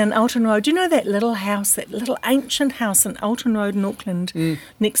sitting in Alton Road. Do you know that little house, that little ancient house in Alton Road in Auckland,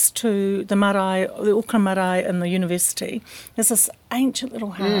 next to the Auckland Marae and the university? There's this ancient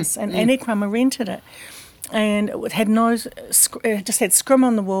little house, and Annie Crummer rented it. And it had it just had scrim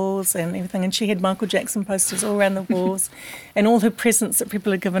on the walls and everything, and she had Michael Jackson posters all around the walls and all her presents that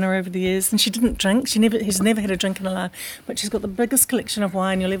people had given her over the years. And she didn't drink. She's never had a drink in her life, but she's got the biggest collection of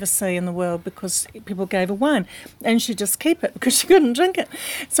wine you'll ever see in the world because people gave her wine, and she'd just keep it because she couldn't drink it.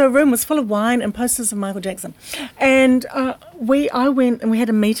 So her room was full of wine and posters of Michael Jackson. And I went and we had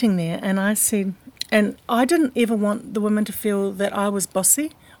a meeting there, and I said, and I didn't ever want the women to feel that I was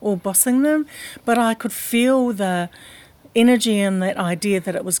bossy or bossing them, but I could feel the energy and that idea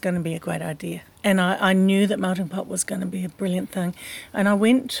that it was going to be a great idea. And I knew that Melting Pot was going to be a brilliant thing. And I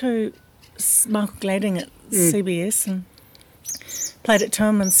went to Michael Glading at CBS and played it to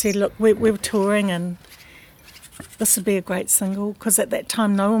him and said, look, we were touring and this would be a great single, because at that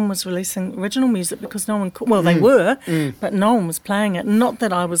time no one was releasing original music because no one could. Well, they were, but no one was playing it. Not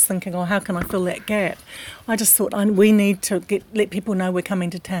that I was thinking, how can I fill that gap? I just thought we need to let people know we're coming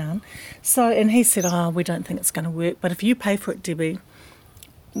to town. So, and he said, we don't think it's going to work, but if you pay for it, Debbie,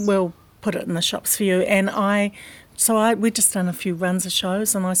 we'll put it in the shops for you. And we'd just done a few runs of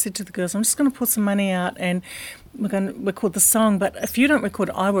shows, and I said to the girls, I'm just going to put some money out and we're going to record the song, but if you don't record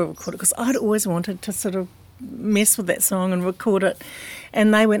it, I will record it, because I'd always wanted to sort of mess with that song and record it.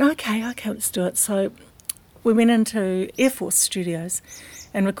 And they went, okay, let's do it. So we went into Air Force Studios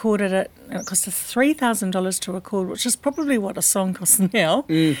and recorded it, and it cost us $3,000 to record, which is probably what a song costs now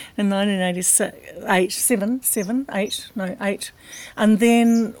in 1986, 8. And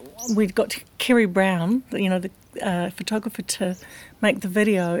then we got Kerry Brown, the photographer, to make the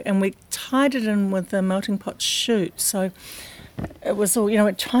video, and we tied it in with the Melting Pot shoot. So it was all,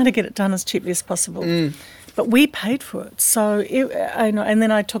 trying to get it done as cheaply as possible. But we paid for it. So, and then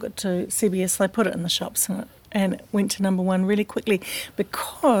I took it to CBS. They put it in the shops, and it went to number 1 really quickly,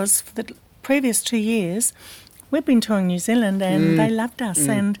 because for the previous 2 years, we've been touring New Zealand, and they loved us.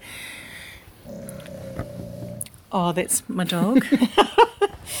 And, that's my dog.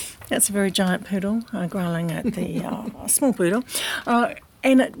 That's a very giant poodle, growling at the small poodle.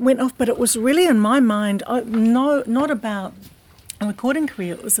 And it went off, but it was really in my mind, not about recording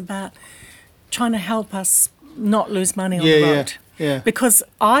career. It was about trying to help us not lose money on the road. Yeah. Because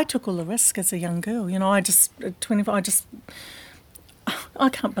I took all the risk as a young girl. You know, at 25, I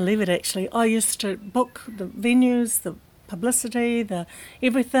can't believe it actually. I used to book the venues, the publicity, the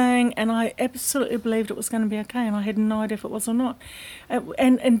everything, and I absolutely believed it was going to be okay, and I had no idea if it was or not.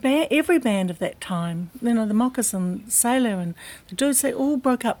 Every band of that time, you know, the Mockers and Sailor and the Dudes, they all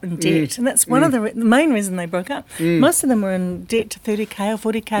broke up in debt, and that's one of the main reason they broke up. Most of them were in debt to 30k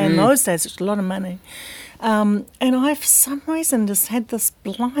or 40k in those days, which was a lot of money. And I, for some reason, just had this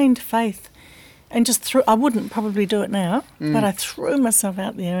blind faith, and just I wouldn't probably do it now, but I threw myself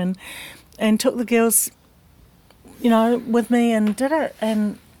out there and took the girls, you know, with me and did it,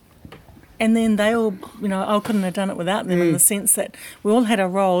 and then they all, you know, I couldn't have done it without them in the sense that we all had our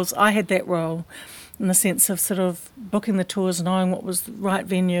roles. I had that role in the sense of sort of booking the tours, knowing what was the right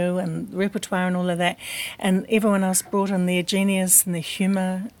venue and repertoire and all of that, and everyone else brought in their genius and their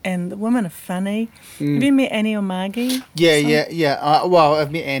humour, and the women are funny. Have you met Annie or Margie? Yeah. Well,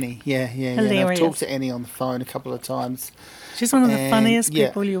 I've met Annie. Yeah. Hilarious. And I've talked to Annie on the phone a couple of times. She's one of the funniest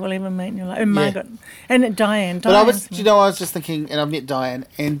people you will ever meet in your life. And Margaret. And Diane. But I was just thinking, and I met Diane,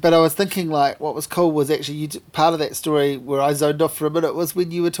 but I was thinking, like, what was cool was actually part of that story where I zoned off for a minute was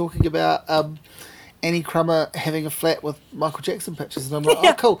when you were talking about Annie Crummer having a flat with Michael Jackson pictures, and I'm like,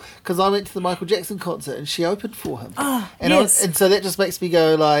 oh, cool, because I went to the Michael Jackson concert and she opened for him. Oh, and yes. And so that just makes me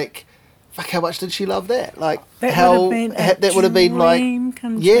go, like, fuck, how much did she love that? Like, that would have been like,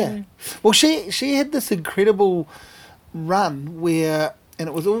 yeah. Well, she had this incredible run where, and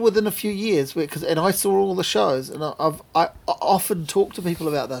it was all within a few years, and I saw all the shows, and I often talk to people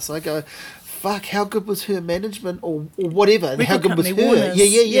about this. I go, fuck, how good was her management or whatever, and how good was her? Warners.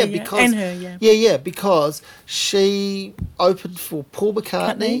 Because because she opened for Paul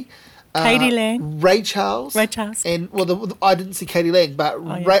McCartney, Katie Laing, Ray Charles, and I didn't see Katie Laing, but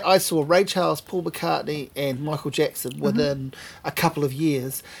I saw Ray Charles, Paul McCartney, and Michael Jackson within a couple of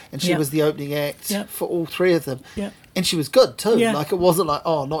years, and she was the opening act for all three of them. And she was good too. Like, it wasn't like,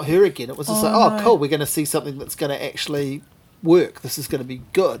 oh, not her again. It was just cool, we're going to see something that's going to actually work. This is going to be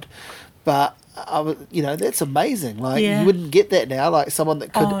good. But that's amazing. Like, you wouldn't get that now. Like, someone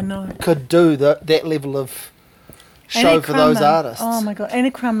that could do that level of show for those artists. Oh my God,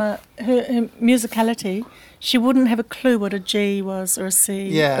 Annie Crummer, her musicality, she wouldn't have a clue what a G was or a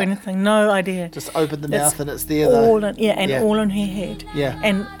C or anything. No idea. Just open the mouth and it's there. All in her head. Yeah.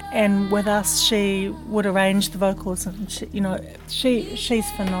 And with us, she would arrange the vocals, and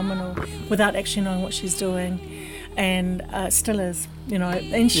she's phenomenal without actually knowing what she's doing, and still is.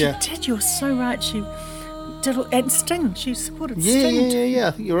 And she did. You're so right. She did, and Sting. She supported Sting. Yeah.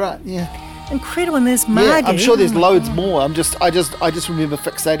 I think you're right. Yeah. Incredible, and there's Margie. Yeah, I'm sure there's loads more. I just remember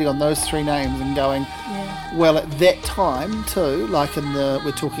fixating on those three names and going, well, at that time too, like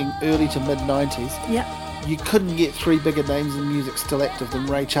we're talking early to mid 90s. You couldn't get three bigger names in music still active than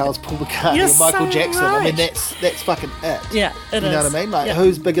Ray Charles, Paul McCartney, and Michael Jackson. Right. I mean, that's fucking it. Yeah, it is. You know what I mean? Like,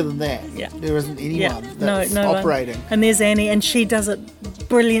 who's bigger than that? Yeah. There isn't anyone that's no operating. One. And there's Annie, and she does it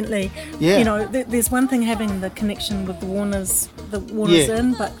brilliantly. Yeah. There's one thing having the connection with the Warners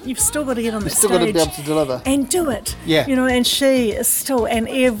in, but you've still got to get on the stage. You've still got to be able to deliver. And do it. Yeah. And she is still, and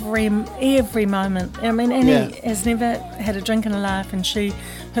every moment. I mean, Annie has never had a drink in her life, and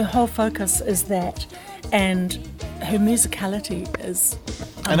her whole focus is that. And her musicality is...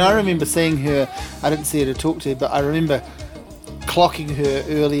 And I remember seeing her, I didn't see her to talk to, but I remember clocking her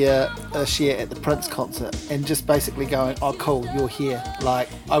earlier this year at the Prince concert and just basically going, oh, cool, you're here. Like,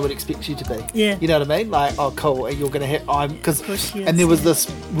 I would expect you to be. Yeah. You know what I mean? Like, oh, cool, and you're going to hit... And there was this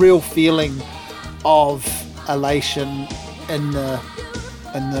real feeling of elation in the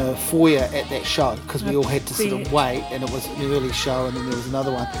foyer at that show, because we all had to sort of wait, and it was an early show, and then there was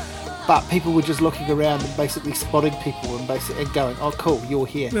another one. But people were just looking around and basically spotting people and going, oh, cool, you're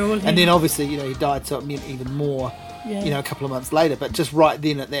here. And then obviously, he died, so it meant even more, a couple of months later. But just right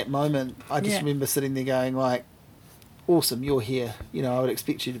then at that moment, I just remember sitting there going, like, awesome, you're here. I would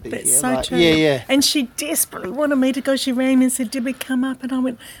expect you to be here. That's so like, true. Yeah. And she desperately wanted me to go. She rang me and said, Debbie, come up.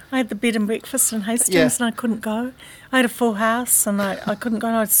 And I had the bed and breakfast in Hastings and I couldn't go. I had a full house and I couldn't go.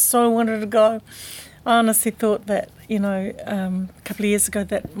 And I so wanted to go. I honestly thought that, a couple of years ago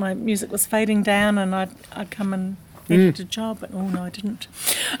that my music was fading down and I'd come and get a job, but no, I didn't.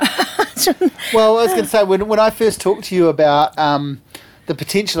 Well, I was going to say, when I first talked to you about the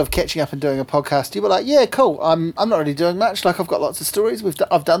potential of catching up and doing a podcast, you were like, yeah, cool, I'm not really doing much, like I've got lots of stories,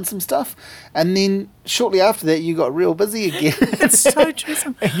 I've done some stuff, and then shortly after that you got real busy again. It's so true.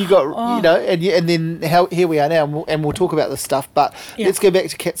 And you got, and then here we are now, and we'll talk about this stuff, but let's go back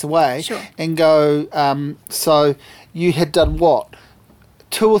to Cats Away and go, so you had done what?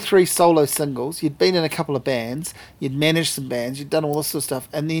 2 or 3 solo singles, you'd been in a couple of bands, you'd managed some bands, you'd done all this sort of stuff,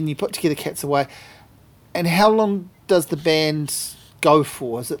 and then you put together Cats Away. And how long does the band go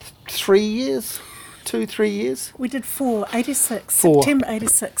for? Is it 3 years? 2-3 years? We did 86, 4. September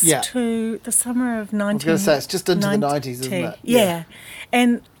 86 to the summer of 1990. I was going to say, it's just into the 90s, isn't it? Yeah.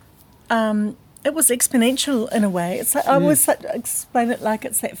 And it was exponential in a way. It's like, I always explain it like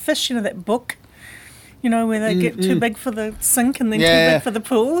it's that fish, that book, where they get too big for the sink and then too big for the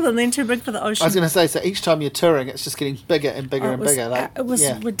pool and then too big for the ocean. I was going to say, so each time you're touring, it's just getting bigger and bigger and bigger. Like, it was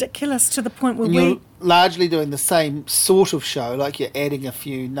ridiculous to the point where you're largely doing the same sort of show, like you're adding a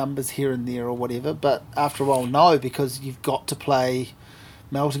few numbers here and there or whatever, but after a while, no, because you've got to play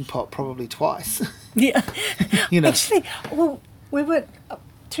Melting Pot probably twice. Yeah. Actually, we were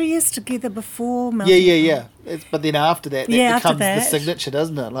 2 years together before Melting Pot. But then after that, becomes the signature,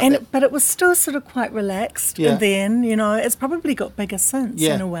 doesn't it? But it was still sort of quite relaxed then, it's probably got bigger since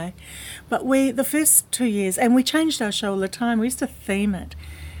in a way. But the first 2 years, and we changed our show all the time, we used to theme it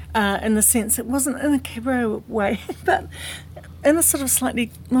in the sense it wasn't in a cabaret way, but in a sort of slightly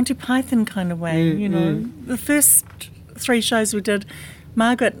Monty Python kind of way, The first 3 shows we did,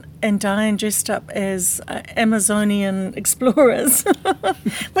 Margaret and Diane dressed up as Amazonian explorers,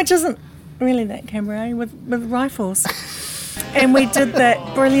 which isn't really that cabaret, with rifles. And we did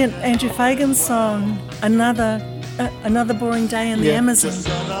that brilliant Andrew Fagan song, Another Boring Day in the Amazon. Just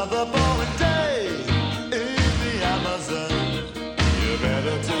another boring day in the Amazon. You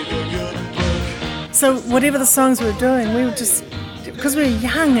better take a good look. So whatever the songs we were doing, we were just, because we were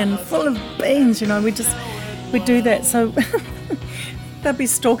young and full of beans, we'd do that. So they'd be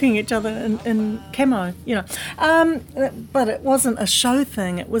stalking each other in camo, But it wasn't a show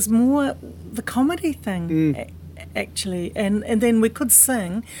thing. It was more the comedy thing, actually. And then we could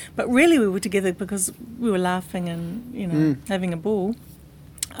sing, but really we were together because we were laughing and, having a ball.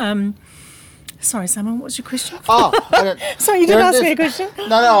 Sorry, Simon, what was your question? Sorry, you didn't ask me a question?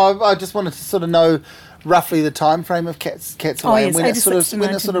 No, I just wanted to sort of know roughly the time frame of Cats Away and when it sort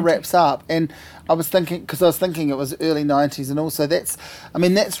of wraps up. And I was thinking it was early 90s, and also that's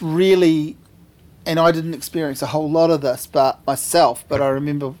really, and I didn't experience a whole lot of this but I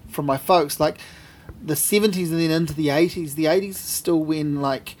remember from my folks, like the 70s and then into the 80s. The 80s is still when,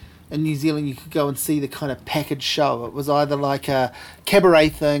 like, in New Zealand you could go and see the kind of package show. It was either like a cabaret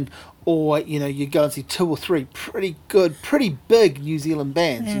thing, or you go and see 2 or 3 pretty big New Zealand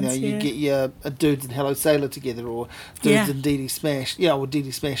bands. You get your Dudes and Hello Sailor together, or Dudes and Dee Dee Smash, or Dee Dee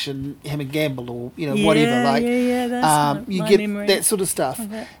Smash and Hammond Gamble, or whatever. Like, that's you my get memory that sort of stuff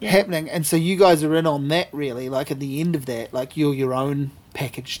happening, and so you guys are in on that really. Like at the end of that, like you're your own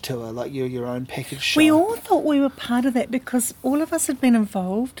package tour, like you're your own package show. We all thought we were part of that because all of us had been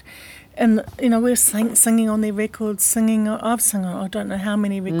involved. And, we were singing on their records, I've sung on I don't know how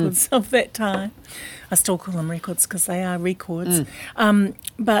many records of that time. I still call them records because they are records.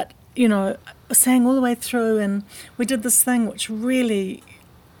 But, sang all the way through, and we did this thing which really,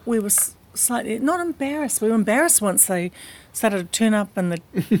 we were slightly, not embarrassed. We were embarrassed once they started to turn up in the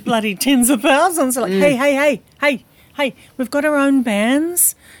bloody tens of thousands. Like, hey, we've got our own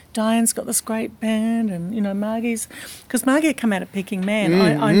bands. Diane's got this great band, and, Margie's, because Margie had come out of Peking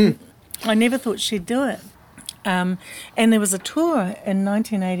Man. I never thought she'd do it. And there was a tour in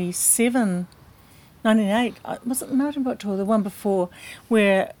 1987, 98, was it the Mountain Boat tour, the one before,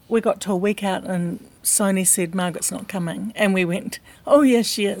 where we got to a week out and Sony said, Margaret's not coming. And we went, oh, yes,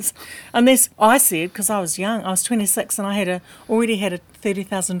 she is. Unless I said, because I was young, I was 26 and I already had a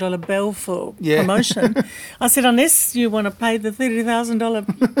 $30,000 bill for promotion. I said, unless you want to pay the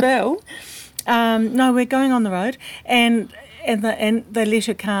 $30,000 bill, no, we're going on the road. And they let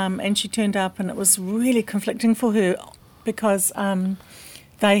her come, and she turned up, and it was really conflicting for her because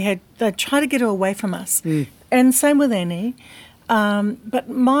they tried to get her away from us, and same with Annie. But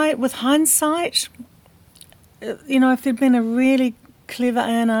with hindsight, if there'd been a really clever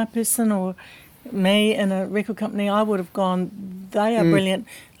A&R person or me in a record company, I would have gone, they are brilliant.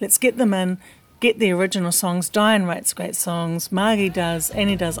 Let's get them in, get the original songs. Diane writes great songs. Margie does.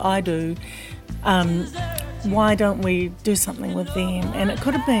 Annie does. I do. Why don't we do something with them? And it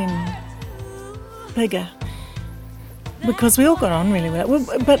could have been bigger because we all got on really well.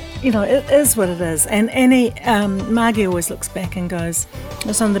 But, it is what it is. And Annie, Margie always looks back and goes, it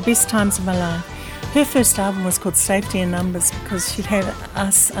was one of the best times of my life. her first album was called Safety in Numbers because she'd had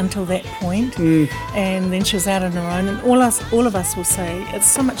us until that point, and then she was out on her own. And all of us will say it's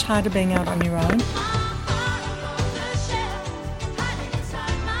so much harder being out on your own.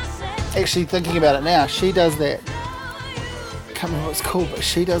 Actually, thinking about it now, she does that. I can't remember what it's called, but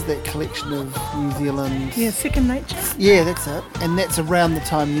she does that collection of New Zealand. Yeah, Second Nature. Yeah, that's it. And that's around the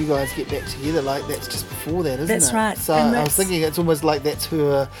time you guys get back together. Like that's just before that, isn't it? That's right. So I was thinking it's almost like that's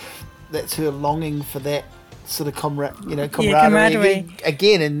her longing for that sort of camaraderie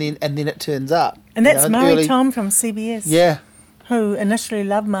again, and then it turns up. And that's Murray Tom from CBS. Yeah. Who initially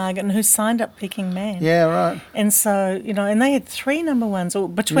loved Margaret and who signed up Peking Man. Yeah, right. And so, and they had 3 number ones, or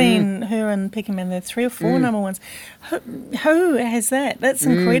between her and Peking Man, they had 3 or 4 number ones. Who has that? That's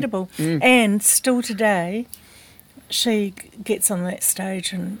incredible. And still today, she gets on that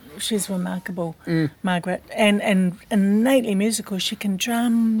stage and she's remarkable, Margaret, and innately musical. She can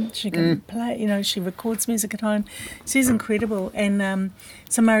drum, she can play, she records music at home. She's incredible. And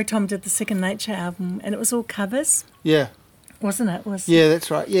so Murray Tom did the Second Nature album, and it was all covers. Yeah. Wasn't it? Yeah,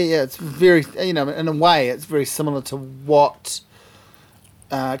 that's right. Yeah. It's very, in a way, it's very similar to what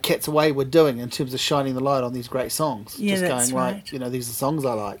Cats Away were doing in terms of shining the light on these great songs. Yeah, just that's going, right. like, these are songs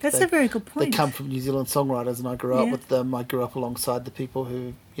I like. That's a very good point. They come from New Zealand songwriters, and I grew up with them. I grew up alongside the people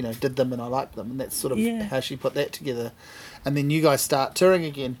who, did them, and I liked them. And that's sort of how she put that together. And then you guys start touring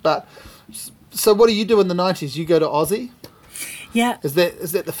again. But, so what do you do in the 90s? You go to Aussie? Yeah. Is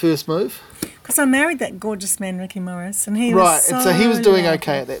that the first move? Because I married that gorgeous man, Ricky Morris, and he right, was so and so he was doing lovely.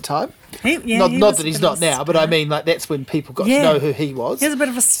 okay at that time. Not that he's not now, but I mean, like that's when people got to know who he was. He was a bit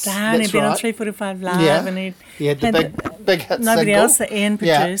of a star, and he'd been on 345 Live, and he had the big hit nobody single. else that Ian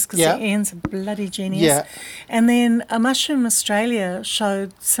produced, because Ian's a bloody genius. Yeah. And then Mushroom Australia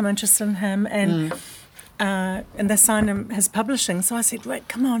showed some interest in him, and they signed him his publishing. So I said, right,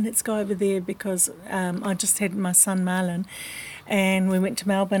 come on, let's go over there, because I just had my son Marlon, and we went to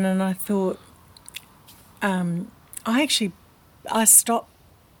Melbourne, and I thought, I stopped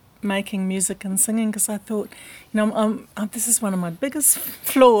making music and singing because I thought, this is one of my biggest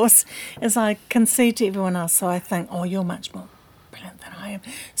flaws, is I concede to everyone else. So I think, oh, you're much more brilliant than I am.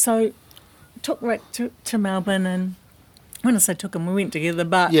 So took Rick to Melbourne, and when I say took him, we went together,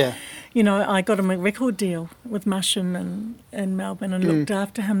 but, I got him a record deal with Mushroom in Melbourne and looked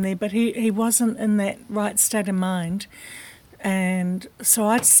after him there, but he wasn't in that right state of mind. And so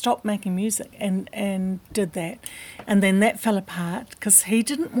I stopped making music and did that. And then that fell apart because he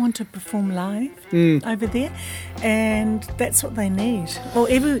didn't want to perform live over there. And that's what they need. Well,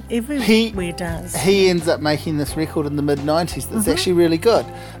 everywhere does. He ends up making this record in the mid-90s that's actually really good.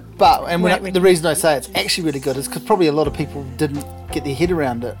 But the reason I say it's actually really good is because probably a lot of people didn't get their head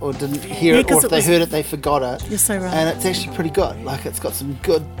around it or didn't hear it, or if they heard it, they forgot it. You're so right. And it's actually pretty good. Like, it's got some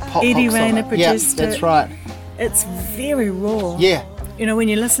good pop Eddie hooks on Rayner it. produced it. That's it. right. It's very raw. Yeah. When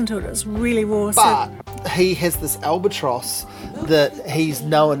you listen to it, it's really raw. But he has this albatross that he's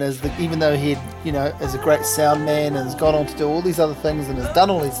known as, even though he, is a great sound man and has gone on to do all these other things and has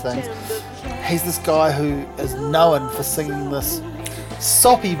done all these things, he's this guy who is known for singing this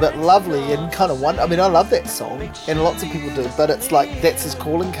soppy but lovely and kind of I love that song, and lots of people do, but it's like that's his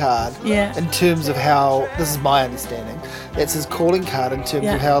calling card in terms of how, this is my understanding, that's his calling card in terms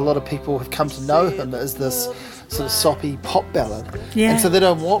of how a lot of people have come to know him as this sort of soppy pop ballad. And so they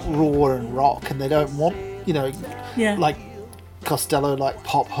don't want raw and rock, and they don't want, like Costello, like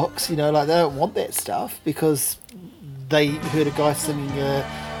pop hooks, like they don't want that stuff because they heard a guy singing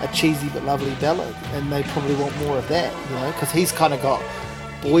a cheesy but lovely ballad, and they probably want more of that, because he's kind of got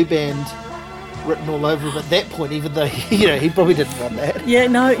boy band written all over him at that point, even though he probably didn't want that. Yeah,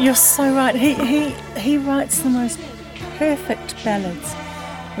 no, you're so right. He writes the most perfect ballads,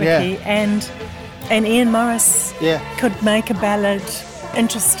 Ricky, and Ian Morris could make a ballad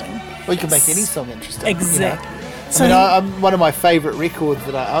interesting. Well, you can make any song interesting. Exactly. So I'm one of my favourite records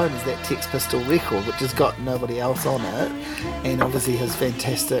that I own is that Tex Pistol record, which has got nobody else on it, and obviously his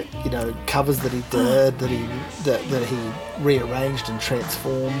fantastic, covers that he did, that he rearranged and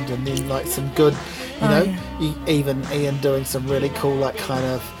transformed, and then like some good, even Ian doing some really cool, like kind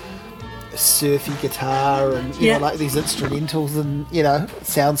of surfy guitar and like these instrumentals and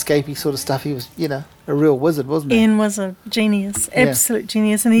soundscapey sort of stuff. He was a real wizard, wasn't he? Ian was a genius, absolute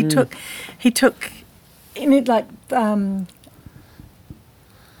genius, and he took. Like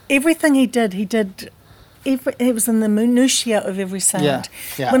everything he did, it was in the minutiae of every sound.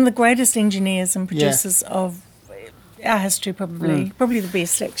 One of the greatest engineers and producers of our history, probably the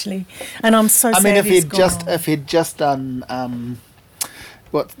best actually. And I'm so sad if he'd just done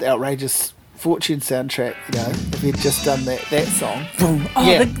what's the outrageous Fortune soundtrack, if he'd just done that song. Boom.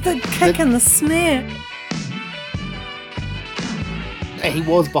 Oh, the kick and the snare. He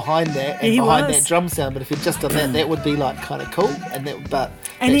was behind that and He behind was. that drum sound, but if he'd just done that would be like kind of cool. And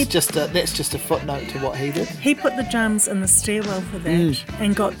that's just a footnote to what he did. He put the drums in the stairwell for that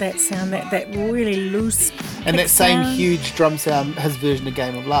and got that sound, that really loose. And that kick same sound. huge drum sound, his version of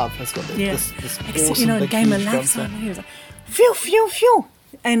Game of Love has got this Except, awesome big Game of huge Love drum song, sound. he was like, phew, phew, phew.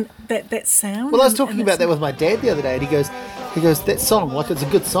 And that sound. Well, I was talking about that with my dad the other day, and he goes, that song, like, it's a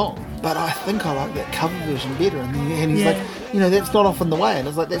good song, but I think I like that cover version better. And he's like, that's not often the way. And I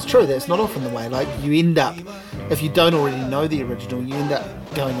was like, that's true, that's not often the way. Like, you end up, if you don't already know the original, you end up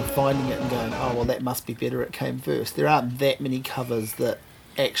going and finding it and going, oh, well, that must be better, it came first. There aren't that many covers that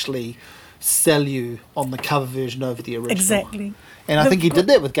actually sell you on the cover version over the original. Exactly. And I think he did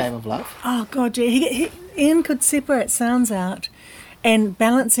that with Game of Love. Oh, God, yeah. Ian could separate sounds out and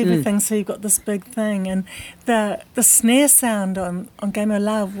balance everything so you've got this big thing. And the snare sound on Game of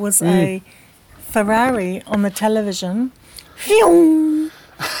Love was a Ferrari on the television. Phew!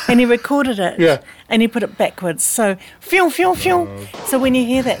 And he recorded it. Yeah. And he put it backwards. So, phew, phew, phew. So when you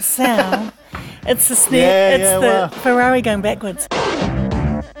hear that sound, it's the snare, it's the Ferrari going backwards.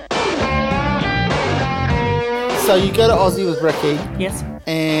 So you go to Aussie with Ricky. Yes.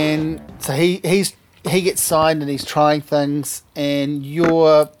 And so he gets signed and he's trying things, and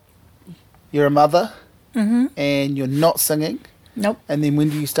you're a mother, and you're not singing. Nope. And then when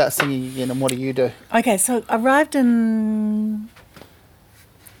do you start singing again, and what do you do? Okay, so I arrived in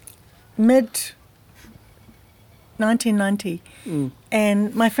mid-1990,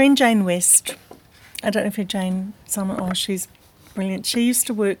 and my friend Jane West, I don't know if you're Jane Simon, she's brilliant. She used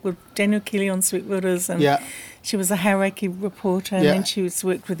to work with Daniel Kelly on Sweetwaters, and she was a Hauraki reporter, and then she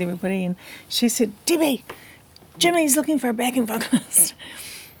worked with everybody, and she said, Debbie, Jimmy's looking for a backing vocalist.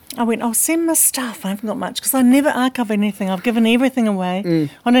 I went, send my stuff. I haven't got much, because I never archive anything. I've given everything away.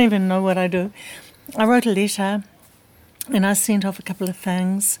 I don't even know what I do. I wrote a letter, and I sent off a couple of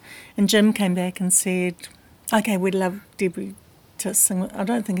things, and Jim came back and said, okay, we'd love Debbie to sing. I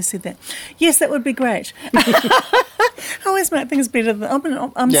don't think he said that. Yes, that would be great. I always make things better than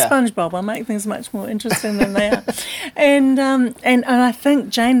I'm SpongeBob. I make things much more interesting than they are. And I think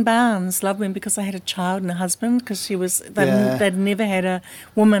Jane Barnes loved me because I had a child and a husband, because they'd never had a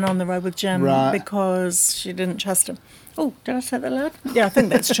woman on the road with Jim because she didn't trust him. Oh, did I say that loud? Yeah, I think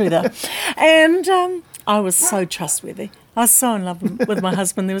that's true though. And I was so trustworthy. I was so in love with my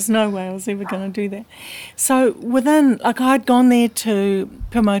husband. There was no way I was ever going to do that. So I'd gone there to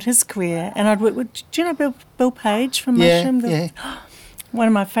promote his career, and I'd worked with, do you know Bill Page from Mushroom? One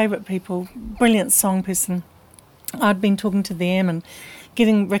of my favourite people, brilliant song person. I'd been talking to them and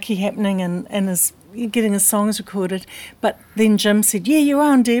getting Ricky happening and getting his songs recorded. But then Jim said, yeah, you're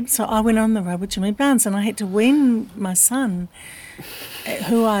on, Deb. So I went on the road with Jimmy Barnes, and I had to wean my son,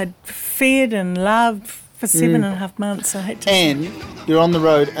 who I'd fed and loved for 7.5 months. And you're on the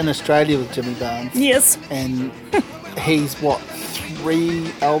road in Australia with Jimmy Barnes. Yes. And he's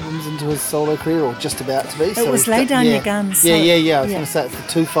 3 albums into his solo career, or just about to be. It was Lay Down Your Guns. I was going to say it's the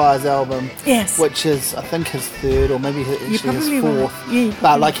Two Fires album. Yes. Which is, I think, his 3rd, or maybe his 4th. Yeah,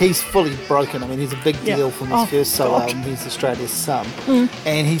 but he's fully broken. I mean, he's a big deal from his first solo album. He's Australia's son.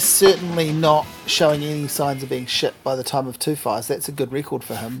 And he's certainly not showing any signs of being shit by the time of Two Fires. That's a good record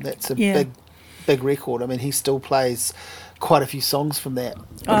for him. That's a big record. I mean, he still plays quite a few songs from that.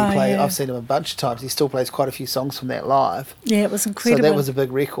 I've seen him a bunch of times. He still plays quite a few songs from that live. Yeah, it was incredible. So that was a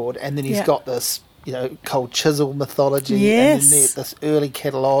big record. And then he's got this, Cold Chisel mythology, and then this early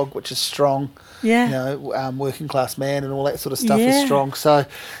catalogue, which is strong. Yeah. Working Class Man and all that sort of stuff is strong. So,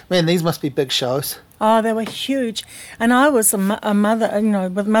 man, these must be big shows. Oh, they were huge. And I was a mother,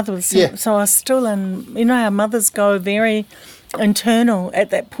 with mother with so I was still in, how mothers go very internal at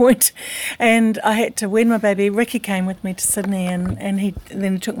that point, and I had to wean my baby. Ricky came with me to Sydney, and then he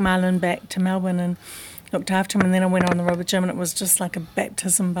took Marlon back to Melbourne and looked after him, and then I went on the road with Jim, and it was just like a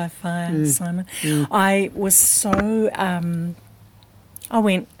baptism by fire, Simon. I was so I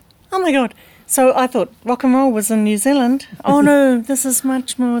went, oh my God. So I thought rock and roll was in New Zealand. Oh no, this is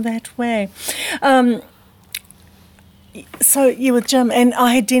much more that way. So with Jim, and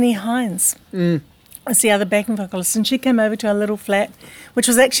I had Denny Hines as the other backing vocalist, and she came over to our little flat, which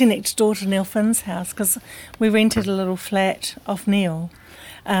was actually next door to Neil Finn's house, because we rented a little flat off Neil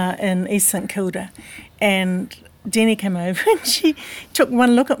in East St Kilda, and Denny came over and she took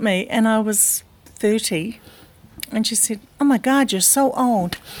one look at me, and I was 30, and she said, oh my God, you're so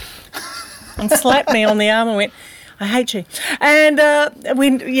old, and slapped me on the arm and went, I hate you. And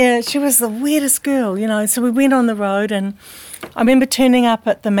she was the weirdest girl, so we went on the road, and I remember turning up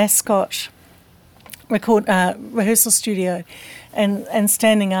at the Mascot rehearsal studio, and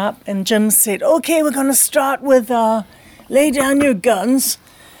standing up, and Jim said, "Okay, we're going to start with Lay Down Your Guns,"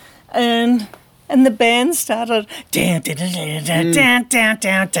 and the band started. I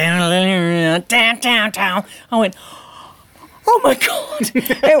went, "Oh my God!"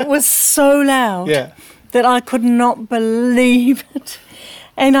 It was so loud that I could not believe it.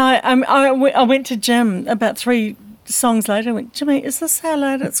 And I went to Jim about 3 songs later. I went, "Jimmy, is this how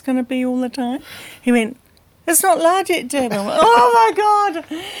loud it's going to be all the time?" He went, "It's not loud yet, Deb." I went, "Oh my God!"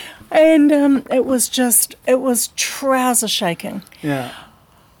 And it was trouser shaking. Yeah.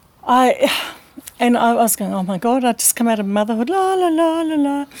 I was going, "Oh my God!" I'd just come out of motherhood, la la la la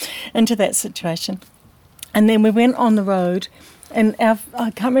la, into that situation. And then we went on the road, and I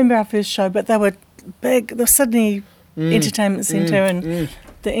can't remember our first show, but they were big. The Sydney Entertainment Centre and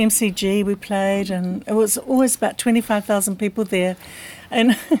the MCG we played, and it was always about 25,000 people there,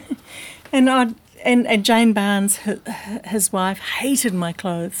 and and Jane Barnes, his wife, hated my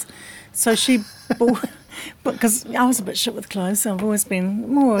clothes, so she bought. Because I was a bit shit with clothes, so I've always been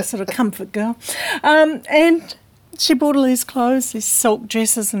more a sort of comfort girl, and she bought all these clothes, these silk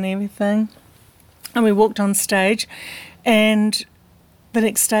dresses and everything, and we walked on stage, and the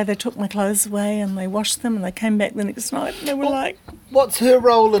next day they took my clothes away and they washed them, and they came back the next night and they were like... What's her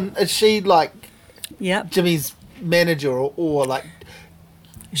role, and is she like Jimmy's manager or like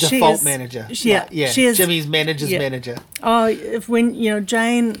default manager? Yeah, she is Jimmy's manager's manager. Oh,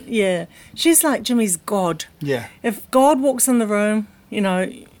 Jane, she's like Jimmy's God. Yeah. If God walks in the room,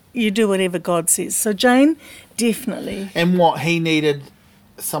 you do whatever God says. So Jane, definitely. And what he needed...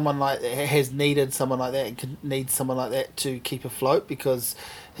 someone like that has needed someone like that and could need someone like that to keep afloat, because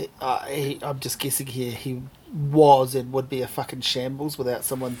I'm just guessing here he was and would be a fucking shambles without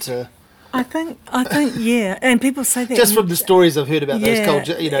someone to... I think, yeah. And people say that... Just from the stories I've heard about those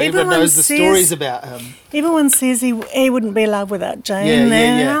cultures, everyone knows the stories about him. Everyone says he wouldn't be alive without Jane.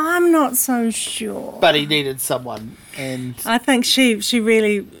 Yeah. I'm not so sure. But he needed someone, and... I think she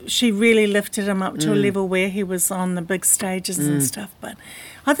really lifted him up to a level where he was on the big stages and stuff. But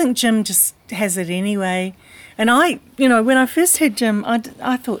I think Jim just has it anyway. And when I first heard Jim,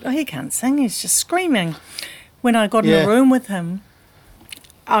 I thought, he can't sing, he's just screaming. When I got in the room with him...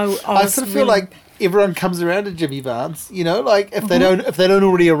 I sort of feel like everyone comes around to Jimmy Barnes, like if they don't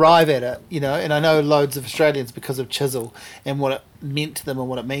already arrive at it, and I know loads of Australians, because of Chisel and what it meant to them and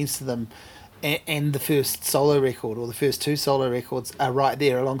what it means to them, and the first solo record or the first 2 solo records are right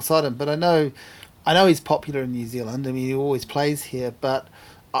there alongside him. But I know he's popular in New Zealand. I mean, he always plays here, but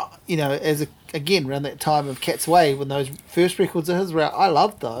again, around that time of Cat's Way, when those first records of his were out, I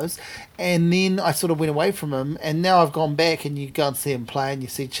loved those. And then I sort of went away from him, and now I've gone back, and you go and see him play, and you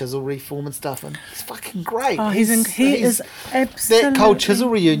see Chisel reform and stuff, and he's fucking great. Oh, he is absolutely... That Cold Chisel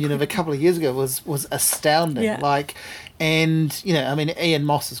reunion of a couple of years ago was astounding. Yeah. And, Ian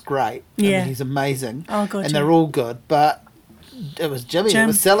Moss is great. Yeah. I mean, he's amazing. Oh, God, and they're all good, but it was Jimmy that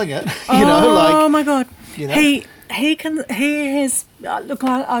was selling it. Oh, my God. He has... Look,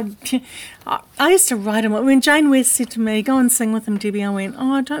 I used to write him. When Jane West said to me, "Go and sing with him, Debbie," I went,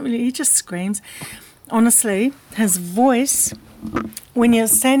 "Oh, I don't really..." He just screams. Honestly, his voice, when you're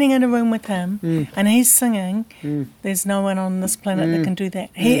standing in a room with him and he's singing, there's no one on this planet that can do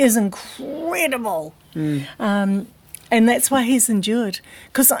that. He is incredible. And that's why he's endured.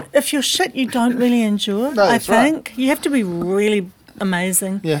 Because if you're shit, you don't really endure, no, I think. Right. You have to be really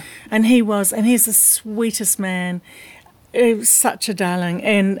amazing. Yeah. And he was. And he's the sweetest man. He was such a darling,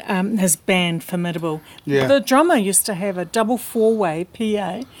 and his band, formidable. Yeah. The drummer used to have a double 4-way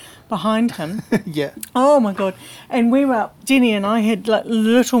PA behind him. Yeah. Oh, my God. And we were up, Jenny and I had like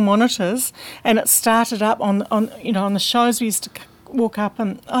little monitors, and it started up on the shows we used to walk up,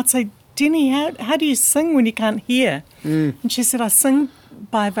 and I'd say, "Jenny, how do you sing when you can't hear?" And she said, "I sing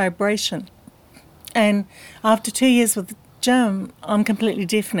by vibration." And after 2 years with Jim, I'm completely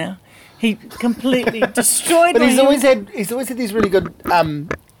deaf now. He completely destroyed But me. he's always had these really good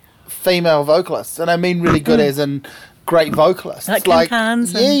female vocalists, and I mean really good as in great vocalists. Like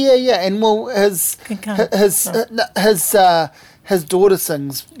Kans. Yeah. And well, his daughter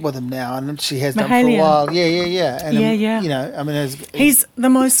sings with him now, and she has done for a while. Yeah. And I mean, he's the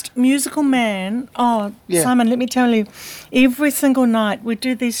most musical man. Oh, yeah. Simon, let me tell you, every single night we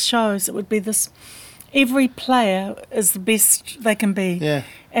do these shows. It would be this. Every player is the best they can be. Yeah.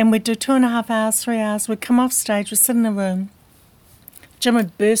 And we'd do 2.5 hours, 3 hours. We'd come off stage, we'd sit in a room. Jim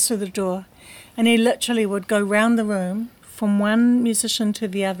would burst through the door, and he literally would go round the room from one musician to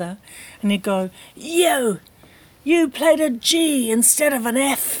the other, and he'd go, you played a G instead of an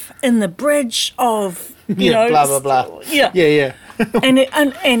F in the bridge of, blah, blah, blah. Yeah.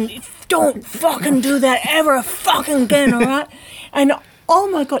 and don't fucking do that ever fucking again, all right? And oh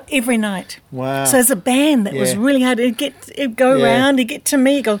my God, every night. Wow. So as a band, that was really hard. He'd go around, he'd get to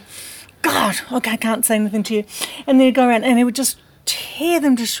me, he'd go, God, okay, I can't say anything to you. And then he'd go around and he would just tear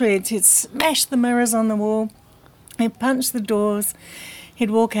them to shreds. He'd smash the mirrors on the wall. He'd punch the doors.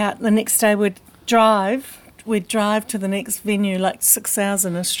 He'd walk out. The next day we'd drive to the next venue, like 6 hours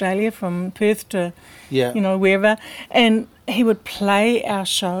in Australia from Perth to, wherever. And he would play our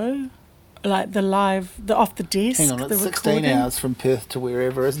show, like the off the desk. Hang on, it's 16 recording. hours from Perth to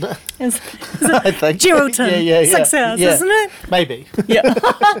wherever, isn't it? Is I think. Geraldton, 6 hours, isn't it? Maybe. Yeah.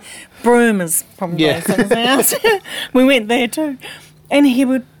 Broome is probably 6 hours. We went there too. And he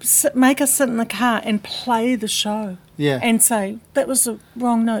would make us sit in the car and play the show. Yeah. And say, that was a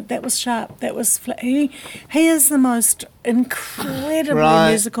wrong note, that was sharp, that was flat. He is the most incredibly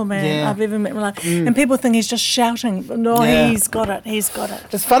musical man I've ever met in my life. And people think he's just shouting. No, he's got it. It's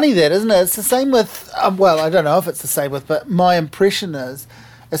funny that, isn't it? It's the same with, I don't know if it's the same with, but my impression is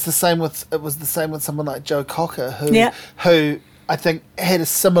it was the same with someone like Joe Cocker, who I think had a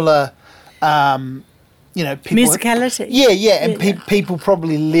similar... people, musicality. And people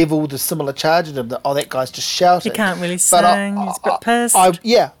probably levelled a similar charge at him that, that guy's just shouting. He can't really sing, he's a bit pissed.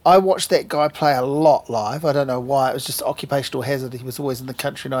 I watched that guy play a lot live. I don't know why, it was just occupational hazard. He was always in the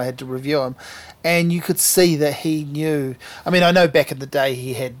country and I had to review him. And you could see that he knew, I know back in the day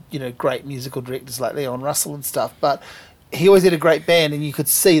he had, great musical directors like Leon Russell and stuff, but he always had a great band, and you could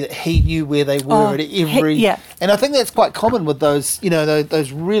see that he knew where they were at every... And I think that's quite common with those,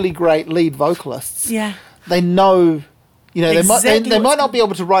 those really great lead vocalists. Yeah. They know, Exactly they might not be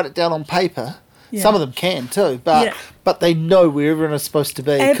able to write it down on paper. Yeah. Some of them can too, but they know where everyone is supposed to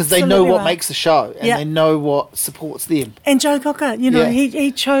be because they know what makes the show and they know what supports them. And Joe Cocker,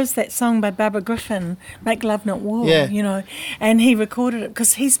 he chose that song by Barbara Griffin, Make Love Not War, and he recorded it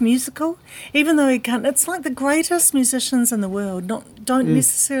because he's musical, even though he can't. It's like the greatest musicians in the world don't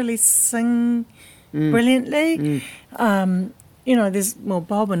necessarily sing brilliantly. There's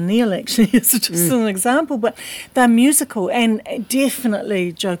Bob and Neil actually is just an example, but they're musical, and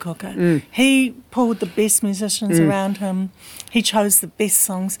definitely Joe Cocker. He pulled the best musicians around him. He chose the best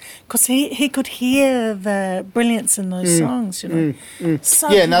songs because he could hear the brilliance in those songs, So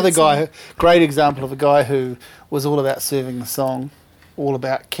another guy, great example of a guy who was all about serving the song, all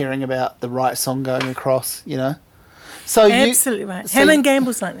about caring about the right song going across, So absolutely right. Hammond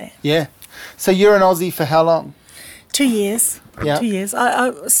Gamble's like that. Yeah. So you're an Aussie for how long? 2 years. Yeah. 2 years.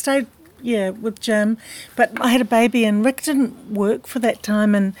 I stayed, with Jim, but I had a baby and Rick didn't work for that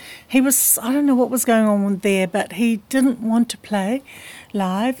time, and he was, I don't know what was going on there, but he didn't want to play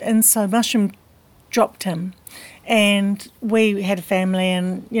live, and so Mushroom dropped him. And we had a family,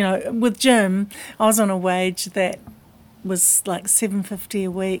 and, with Jim, I was on a wage that was like $750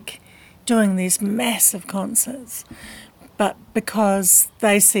 a week doing these massive concerts. But because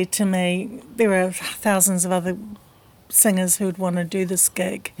they said to me, there are thousands of other singers who would want to do this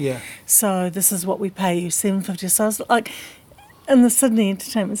gig. Yeah. So this is what we pay you, $750. So I was like in the Sydney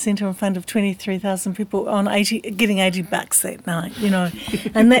Entertainment Centre in front of 23,000 people on getting $80 that night,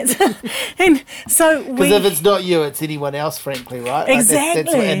 and that's and so because if it's not you, it's anyone else, frankly, right? Exactly,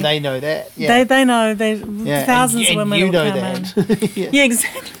 that's and they know that. Yeah. They know. Thousands of women will come in. Yeah,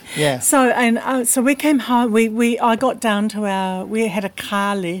 exactly. Yeah. So we came home. I got down to we had a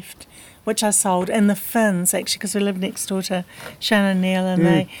car left, which I sold, and the Finns, actually, because we lived next door to Sharon O'Neill,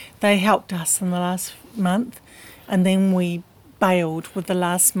 and they helped us in the last month, and then we bailed with the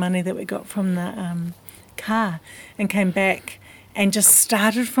last money that we got from the car and came back and just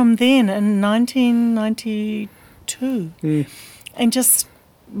started from then in 1992. And just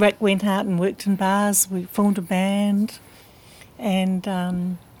Rick went out and worked in bars, we formed a band, and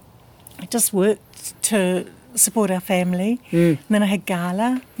I just worked to support our family. And then I had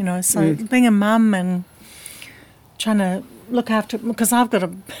Gala, so being a mum and trying to look after, because I've got a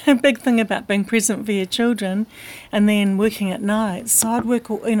big thing about being present for your children and then working at night. So I'd work,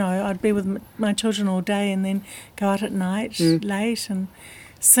 I'd be with my children all day and then go out at night late and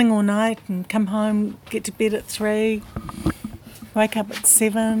sing all night and come home, get to bed at 3, wake up at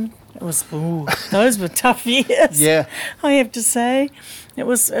 7. It was, those were tough years. Yeah. I have to say. It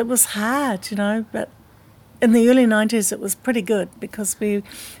was hard, but in the early 90s it was pretty good because we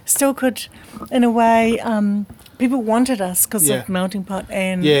still could, in a way, people wanted us because of Melting Pot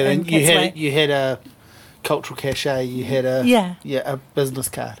and you had a cultural cachet, you had a business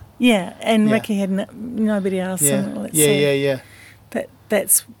card. Yeah, and Ricky had nobody else.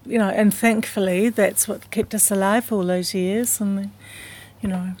 That's and thankfully that's what kept us alive for all those years, and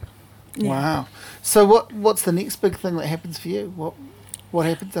Yeah. Wow. So what's the next big thing that happens for you? What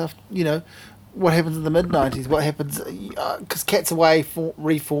happens after, what happens in the mid-90s? What happens, because Cats Away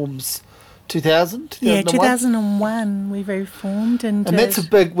reforms 2000? Yeah, 2001 we reformed. And that's a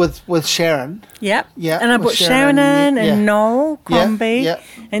big, with Sharon. Yep. Yeah. And I brought Sharon in, and Noel Crombie, yeah.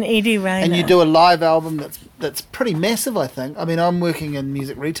 and Eddie Rayner. And you do a live album that's pretty massive, I think. I mean, I'm working in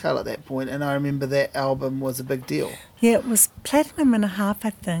music retail at that point, and I remember that album was a big deal. Yeah, it was platinum and a half, I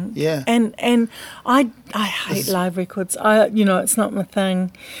think. Yeah. And I hate live records. It's not my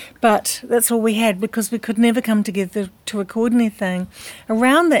thing. But that's all we had, because we could never come together to record anything.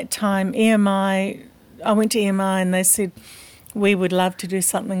 Around that time, EMI, I went to EMI and they said, we would love to do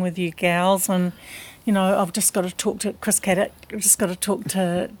something with you gals. And, I've just got to talk to Chris Caddick. I've just got to talk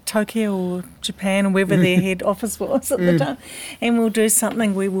to Tokyo or Japan or wherever their head office was at the time. And we'll do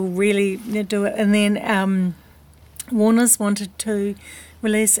something. We will really do it. And then Warner's wanted to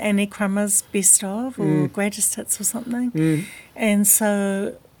release Annie Crummer's Best Of or Greatest Hits or something. And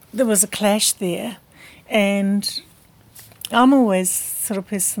so there was a clash there. And I'm always sort of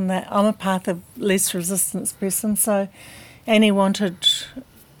person that I'm a path of least resistance person. So Annie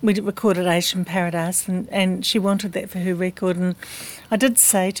we recorded Asian Paradise, and she wanted that for her record. And I did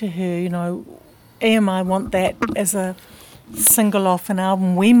say to her, EMI want that as a single off an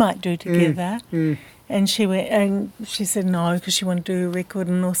album we might do together. And she said no, because she wanted to do a record,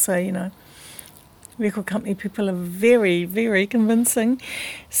 and also, record company people are very, very convincing.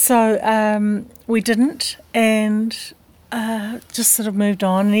 So we didn't, and just sort of moved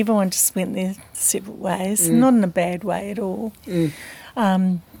on, and everyone just went their separate ways, not in a bad way at all.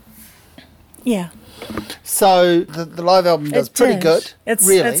 Yeah. So the live album does pretty good.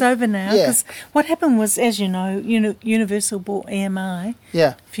 It's over now, because what happened was, as you know, Universal bought EMI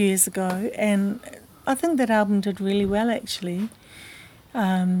a few years ago, and I think that album did really well, actually.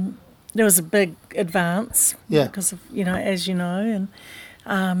 There was a big advance because of, as you know,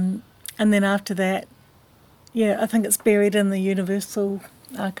 and then after that, I think it's buried in the Universal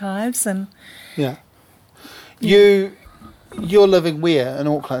archives. And you're living where in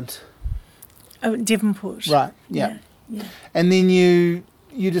Auckland? Oh, Devonport. Right. Yeah. And then you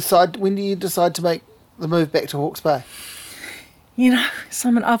decide. When do you decide to make the move back to Hawke's Bay?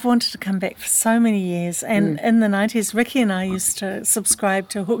 Simon, I've wanted to come back for so many years, and in the 90s, Ricky and I used to subscribe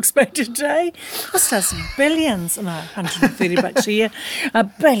to Hawke's Bay Today. It cost us billions, $130 a year,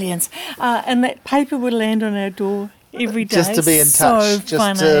 billions, and that paper would land on our door every day. Just to be in touch. So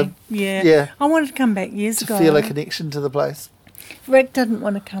funny. I wanted to come back years ago. To feel a connection to the place. Rick didn't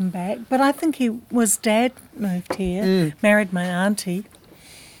want to come back, but I think Dad moved here, married my auntie,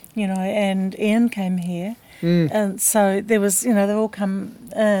 and Ian came here. And so there was, they all come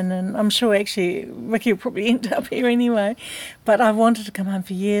in, and I'm sure actually Ricky will probably end up here anyway. But I wanted to come home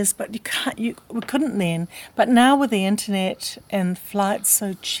for years, but we couldn't then. But now with the internet and flights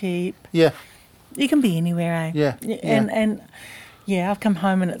so cheap, you can be anywhere, eh? And I've come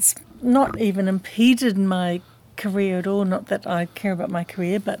home and it's not even impeded my career at all. Not that I care about my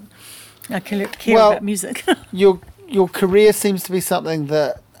career, but I care about music. your career seems to be something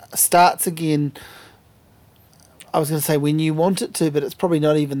that starts again. I was going to say when you want it to, but it's probably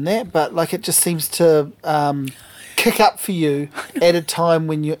not even that. But it just seems to kick up for you at a time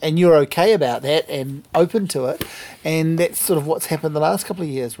when you're okay about that and open to it, and that's sort of what's happened the last couple of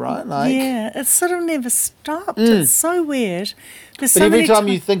years, right? It's sort of never stopped. It's so weird. But every time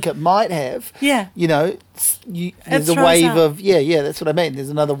you think it might have, there's a wave of that's what I mean. There's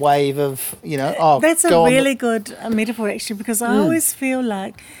another wave of That's a really good metaphor actually, because I always feel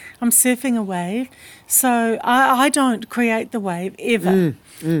like I'm surfing a wave. So I don't create the wave ever,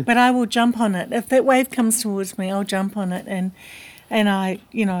 but I will jump on it. If that wave comes towards me, I'll jump on it and I,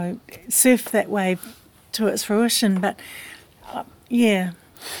 surf that wave to its fruition. But, I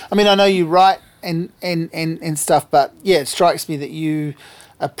mean, I know you write and stuff, but, it strikes me that you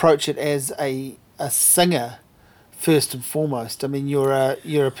approach it as a singer first and foremost. I mean, you're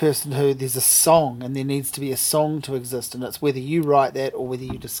a person who there's a song and there needs to be a song to exist, and it's whether you write that or whether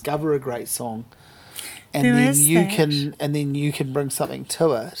you discover a great song. And then you can bring something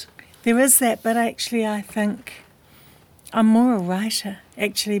to it. There is that, but actually I think I'm more a writer,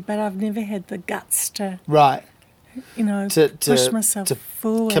 actually, but I've never had the guts to push myself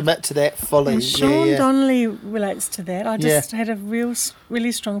forward. Commit to that fully. And Sean Donnelly relates to that. I just had a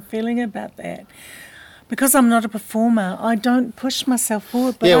really strong feeling about that. Because I'm not a performer, I don't push myself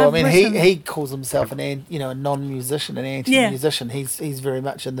forward. But he calls himself a non-musician, an anti-musician. He's very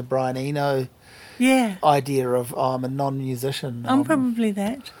much in the Brian Eno idea of I'm a non-musician. I'm probably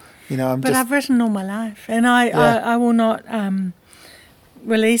that. I've written all my life, and I will not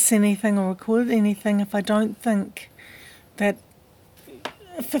release anything or record anything if I don't think that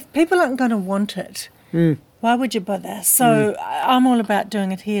if people aren't going to want it, why would you bother? So I'm all about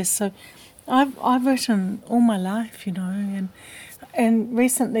doing it here. So I've written all my life, and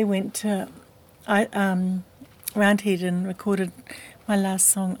recently went to Roundhead and recorded my last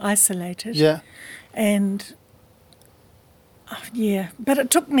song, Isolated. Yeah. And but it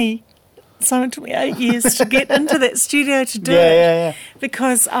took me 8 years to get into that studio to do it.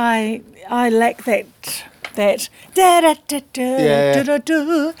 Because I lack that da da da da da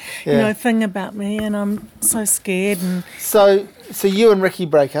da thing about me, and I'm so scared. And So you and Ricky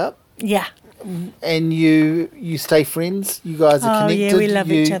break up, yeah, and you stay friends. You guys are connected. Yeah, we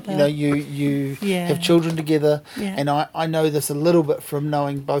love each other. You have children together. Yeah. And I know this a little bit from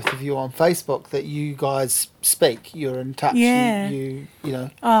knowing both of you on Facebook, that you guys speak. You're in touch. Yeah. You know.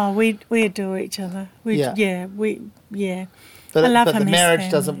 Oh, we adore each other. But I love him, the marriage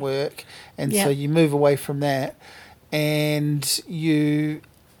family. doesn't work, and so you move away from that, and you.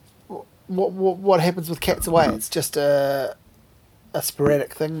 What happens with Cats Away? It's just a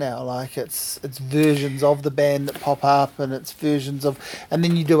sporadic thing now. Like it's versions of the band that pop up, and it's versions of, and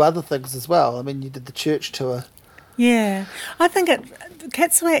then you do other things as well. I mean, you did the church tour. Yeah, I think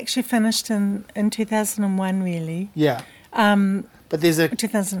Cats Away actually finished in 2001, really. Yeah. But there's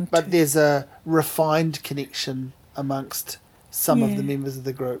 2002. But there's a refined connection amongst some of the members of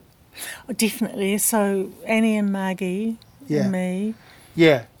the group. Oh, definitely. So Annie and Margie and me.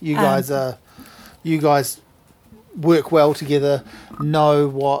 Yeah, you guys work well together, know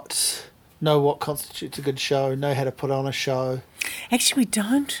what constitutes a good show, know how to put on a show. Actually, we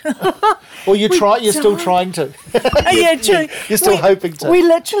don't. Well, you're still trying to. Yeah, true. You're still hoping to. We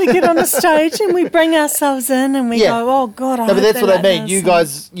literally get on the stage and we bring ourselves in and we go, oh God, I hope but that's what I mean.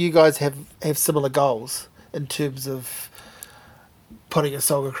 This. You guys have similar goals in terms of putting a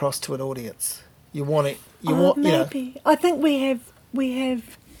song across to an audience. You want it. Maybe. I think we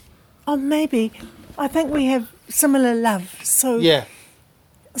have. Oh, maybe. I think we have similar love. So yeah.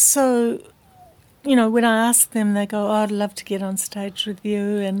 So, when I ask them, they go, "Oh, I'd love to get on stage with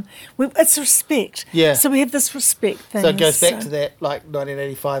you," and it's respect. Yeah. So we have this respect thing. So it goes back to that, like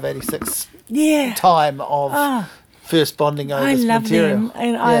 1985, 86 Yeah. time of first bonding over I this love material. them,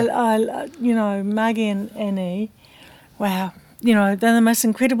 and I Margie and Annie. Wow. They're the most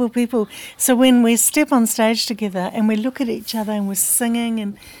incredible people. So when we step on stage together and we look at each other and we're singing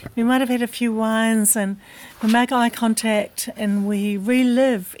and we might have had a few wines and we make eye contact and we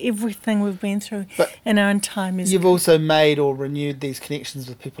relive everything we've been through in our entire music. You've also made or renewed these connections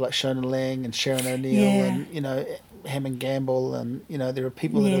with people like Shona Laing and Sharon O'Neill and, Hammond Gamble, and, there are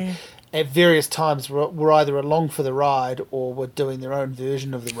people that have, at various times were either along for the ride or were doing their own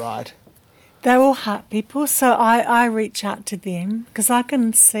version of the ride. They're all heart people, so I reach out to them because I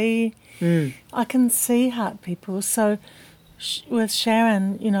can see heart people. So with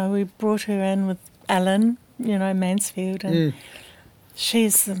Sharon, we brought her in with Ellen, Mansfield, and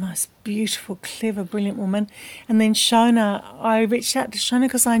she's the most beautiful, clever, brilliant woman. And then Shona, I reached out to Shona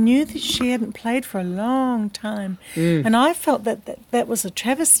because I knew that she hadn't played for a long time, and I felt that was a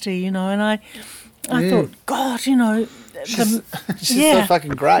travesty, and I thought, God, She's so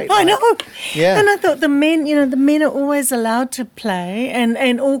fucking great. I know. Yeah. And I thought the men are always allowed to play,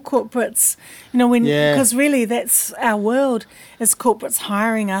 and all corporates, because really that's our world, is corporates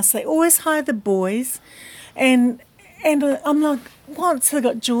hiring us. They always hire the boys, and I'm like, what? So they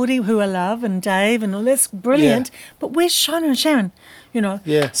got Geordie, who I love, and Dave, and all that's brilliant. But where's Shona and Sharon?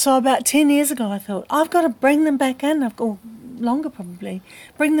 Yeah. So about 10 years ago, I thought I've got to bring them back in. Longer probably,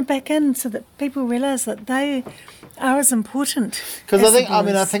 bring them back in so that people realise that they are as important. Because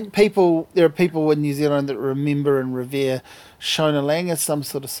I think there are people in New Zealand that remember and revere Shona Laing as some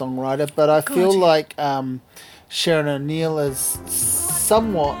sort of songwriter, but I feel like Sharon O'Neill is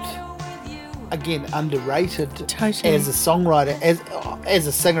somewhat, again, underrated as a songwriter, as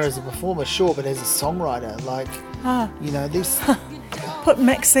a singer, as a performer, sure, but as a songwriter, this. Put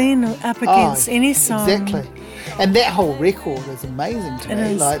Maxine up against any song. Exactly. And that whole record is amazing to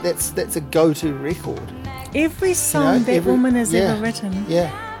me. Like that's a go-to record. Every song that woman has ever written.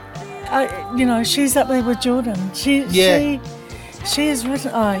 Yeah. She's up there with Jordan. She has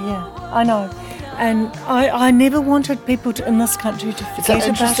written. Oh yeah, I know. And I never wanted people in this country to forget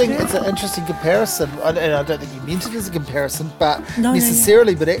about her. It's an interesting comparison. And I don't think you meant it as a comparison, but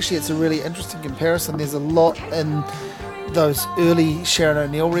necessarily. But actually, it's a really interesting comparison. There's a lot in those early Sharon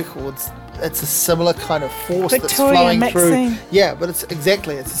O'Neill records. It's a similar kind of force that's flowing through. Yeah, but it's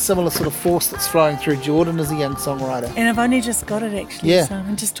a similar sort of force that's flowing through Jordan as a young songwriter. And I've only just got it actually. So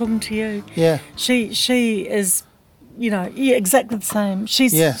I'm just talking to you. Yeah. She is exactly the same. She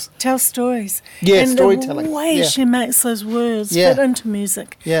tells stories. Yeah, and storytelling. the way she makes those words fit into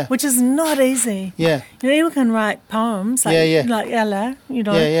music, which is not easy. Yeah. Anyone can write poems, like Ella,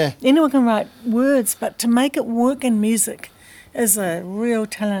 anyone can write words, but to make it work in music is a real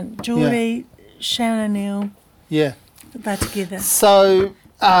talent. Geordie, Sharon O'Neill, they're together. So,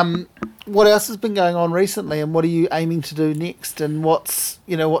 what else has been going on recently, and what are you aiming to do next, and what's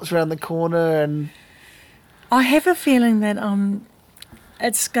around the corner? And I have a feeling that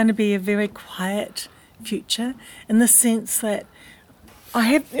it's going to be a very quiet future, in the sense that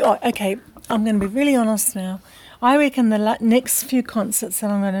I'm going to be really honest now. I reckon the next few concerts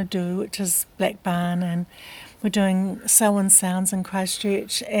that I'm going to do, which is Black Barn, and we're doing Selwyn Sounds in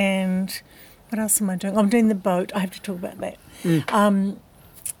Christchurch, and what else am I doing? I'm doing the boat. I have to talk about that.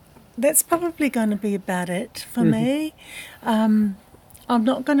 That's probably going to be about it for me. I'm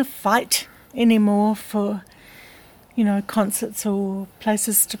not going to fight anymore for, concerts or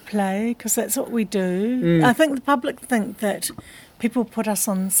places to play, because that's what we do. I think the public think that people put us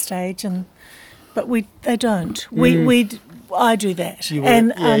on the stage, but they don't. I do that,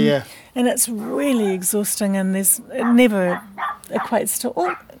 and it's really exhausting, and it never equates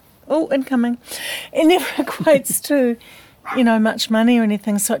to incoming. It never equates to much money or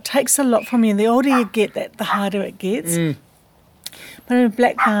anything. So it takes a lot from you. The older you get, the harder it gets. But in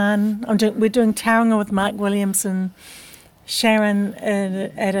Black Barn, we're doing Tauranga with Mark Williams and Sharon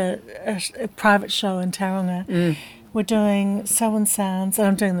at a private show in Tauranga. We're doing Selwyn Sounds, and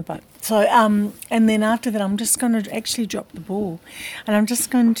I'm doing the boat. So, and then after that, I'm just going to actually drop the ball, and I'm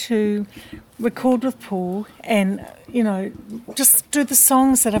just going to record with Paul, and just do the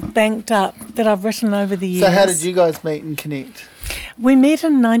songs that I've banked up, that I've written over the years. So, how did you guys meet and connect? We met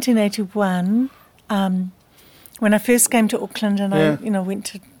in 1981. When I first came to Auckland, and I went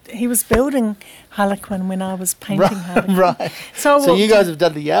to. He was building Harlequin when I was painting Harlequin. Right. So you guys have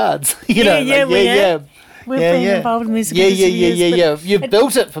done the yards. We have. We've been involved in music. You've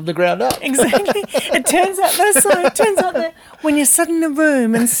built it from the ground up. Exactly. It turns out that when you sit in a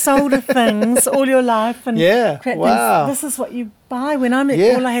room and solder things all your life and create things, this is what you buy. When I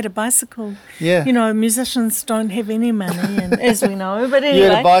met Paul, I had a bicycle. Yeah. Musicians don't have any money, and as we know. But anyway, you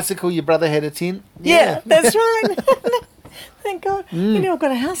had a bicycle. Your brother had a tent. Yeah, that's right. Thank God. I've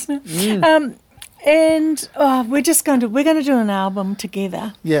got a house now. And we're going to do an album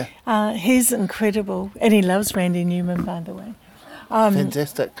together. Yeah. He's incredible, and he loves Randy Newman, by the way.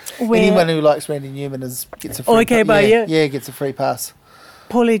 Fantastic. Anyone who likes Randy Newman gets a free gets a free pass.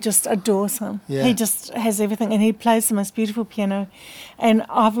 Paulie just adores him. Yeah. He just has everything, and he plays the most beautiful piano. And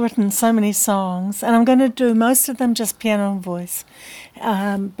I've written so many songs, and I'm going to do most of them just piano and voice.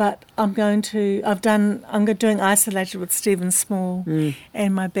 But I'm doing Isolated with Stephen Small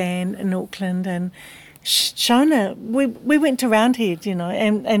and my band in Auckland, and Shona, we went to Roundhead,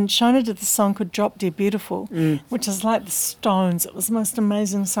 and Shona did the song called Drop Dead Beautiful, which is like the Stones. It was the most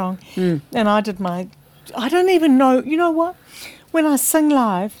amazing song. And I did I don't even know, you know what? When I sing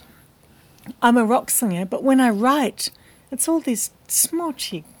live, I'm a rock singer, but when I write, it's all these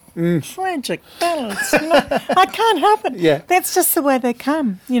smotchy, tragic ballads. I can't help it. Yeah. That's just the way they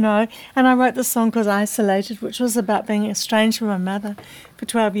come, And I wrote the song called Isolated, which was about being estranged from my mother for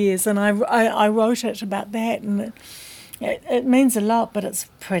 12 years, and I wrote it about that, and it means a lot, but it's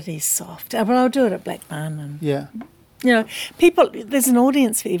pretty soft. But I'll do it at Black Barn. People, there's an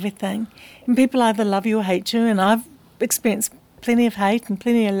audience for everything, and people either love you or hate you, and I've experienced plenty of hate and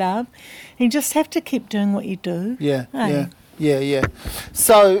plenty of love. You just have to keep doing what you do. Yeah.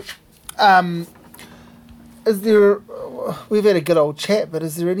 So, is there? We've had a good old chat, but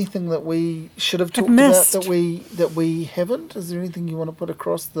is there anything that we should have talked about that we haven't? Is there anything you want to put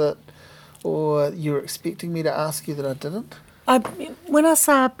across that, or you're expecting me to ask you that I didn't? When I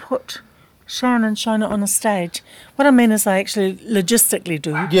say I put Sharon and Shona on a stage, what I mean is I actually logistically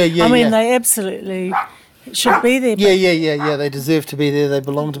do. They absolutely should be there. They deserve to be there. They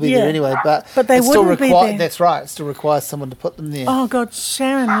belong to be there anyway. But they wouldn't be there. That's right. It still requires someone to put them there. Oh God,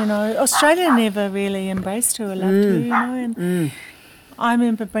 Sharon. Australia never really embraced her or loved her. And I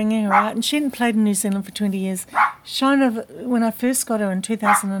remember bringing her out, and she hadn't played in New Zealand for 20 years. Shona, when I first got her in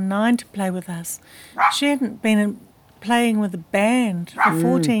 2009 to play with us, she hadn't been playing with a band for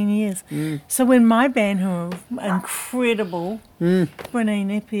 14 years. So when my band, who are incredible, Brene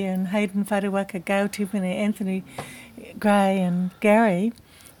Napier and Hayden Whariwaka, Gail Tiffany, Anthony Gray and Gary,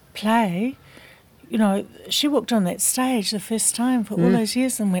 play, she walked on that stage the first time for all those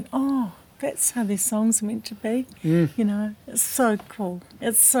years and went, oh, that's how these songs are meant to be. It's so cool.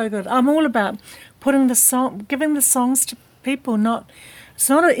 It's so good. I'm all about giving the songs to people, it's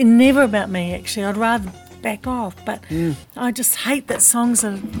never about me, actually. I'd rather back off. But I just hate that songs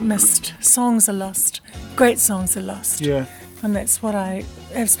are missed. Songs are lost. Great songs are lost. Yeah. And that's what I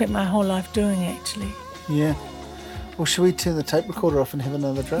have spent my whole life doing, actually. Yeah. Well, should we turn the tape recorder off and have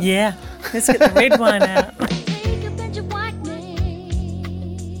another drink? Yeah, let's get the red wine out.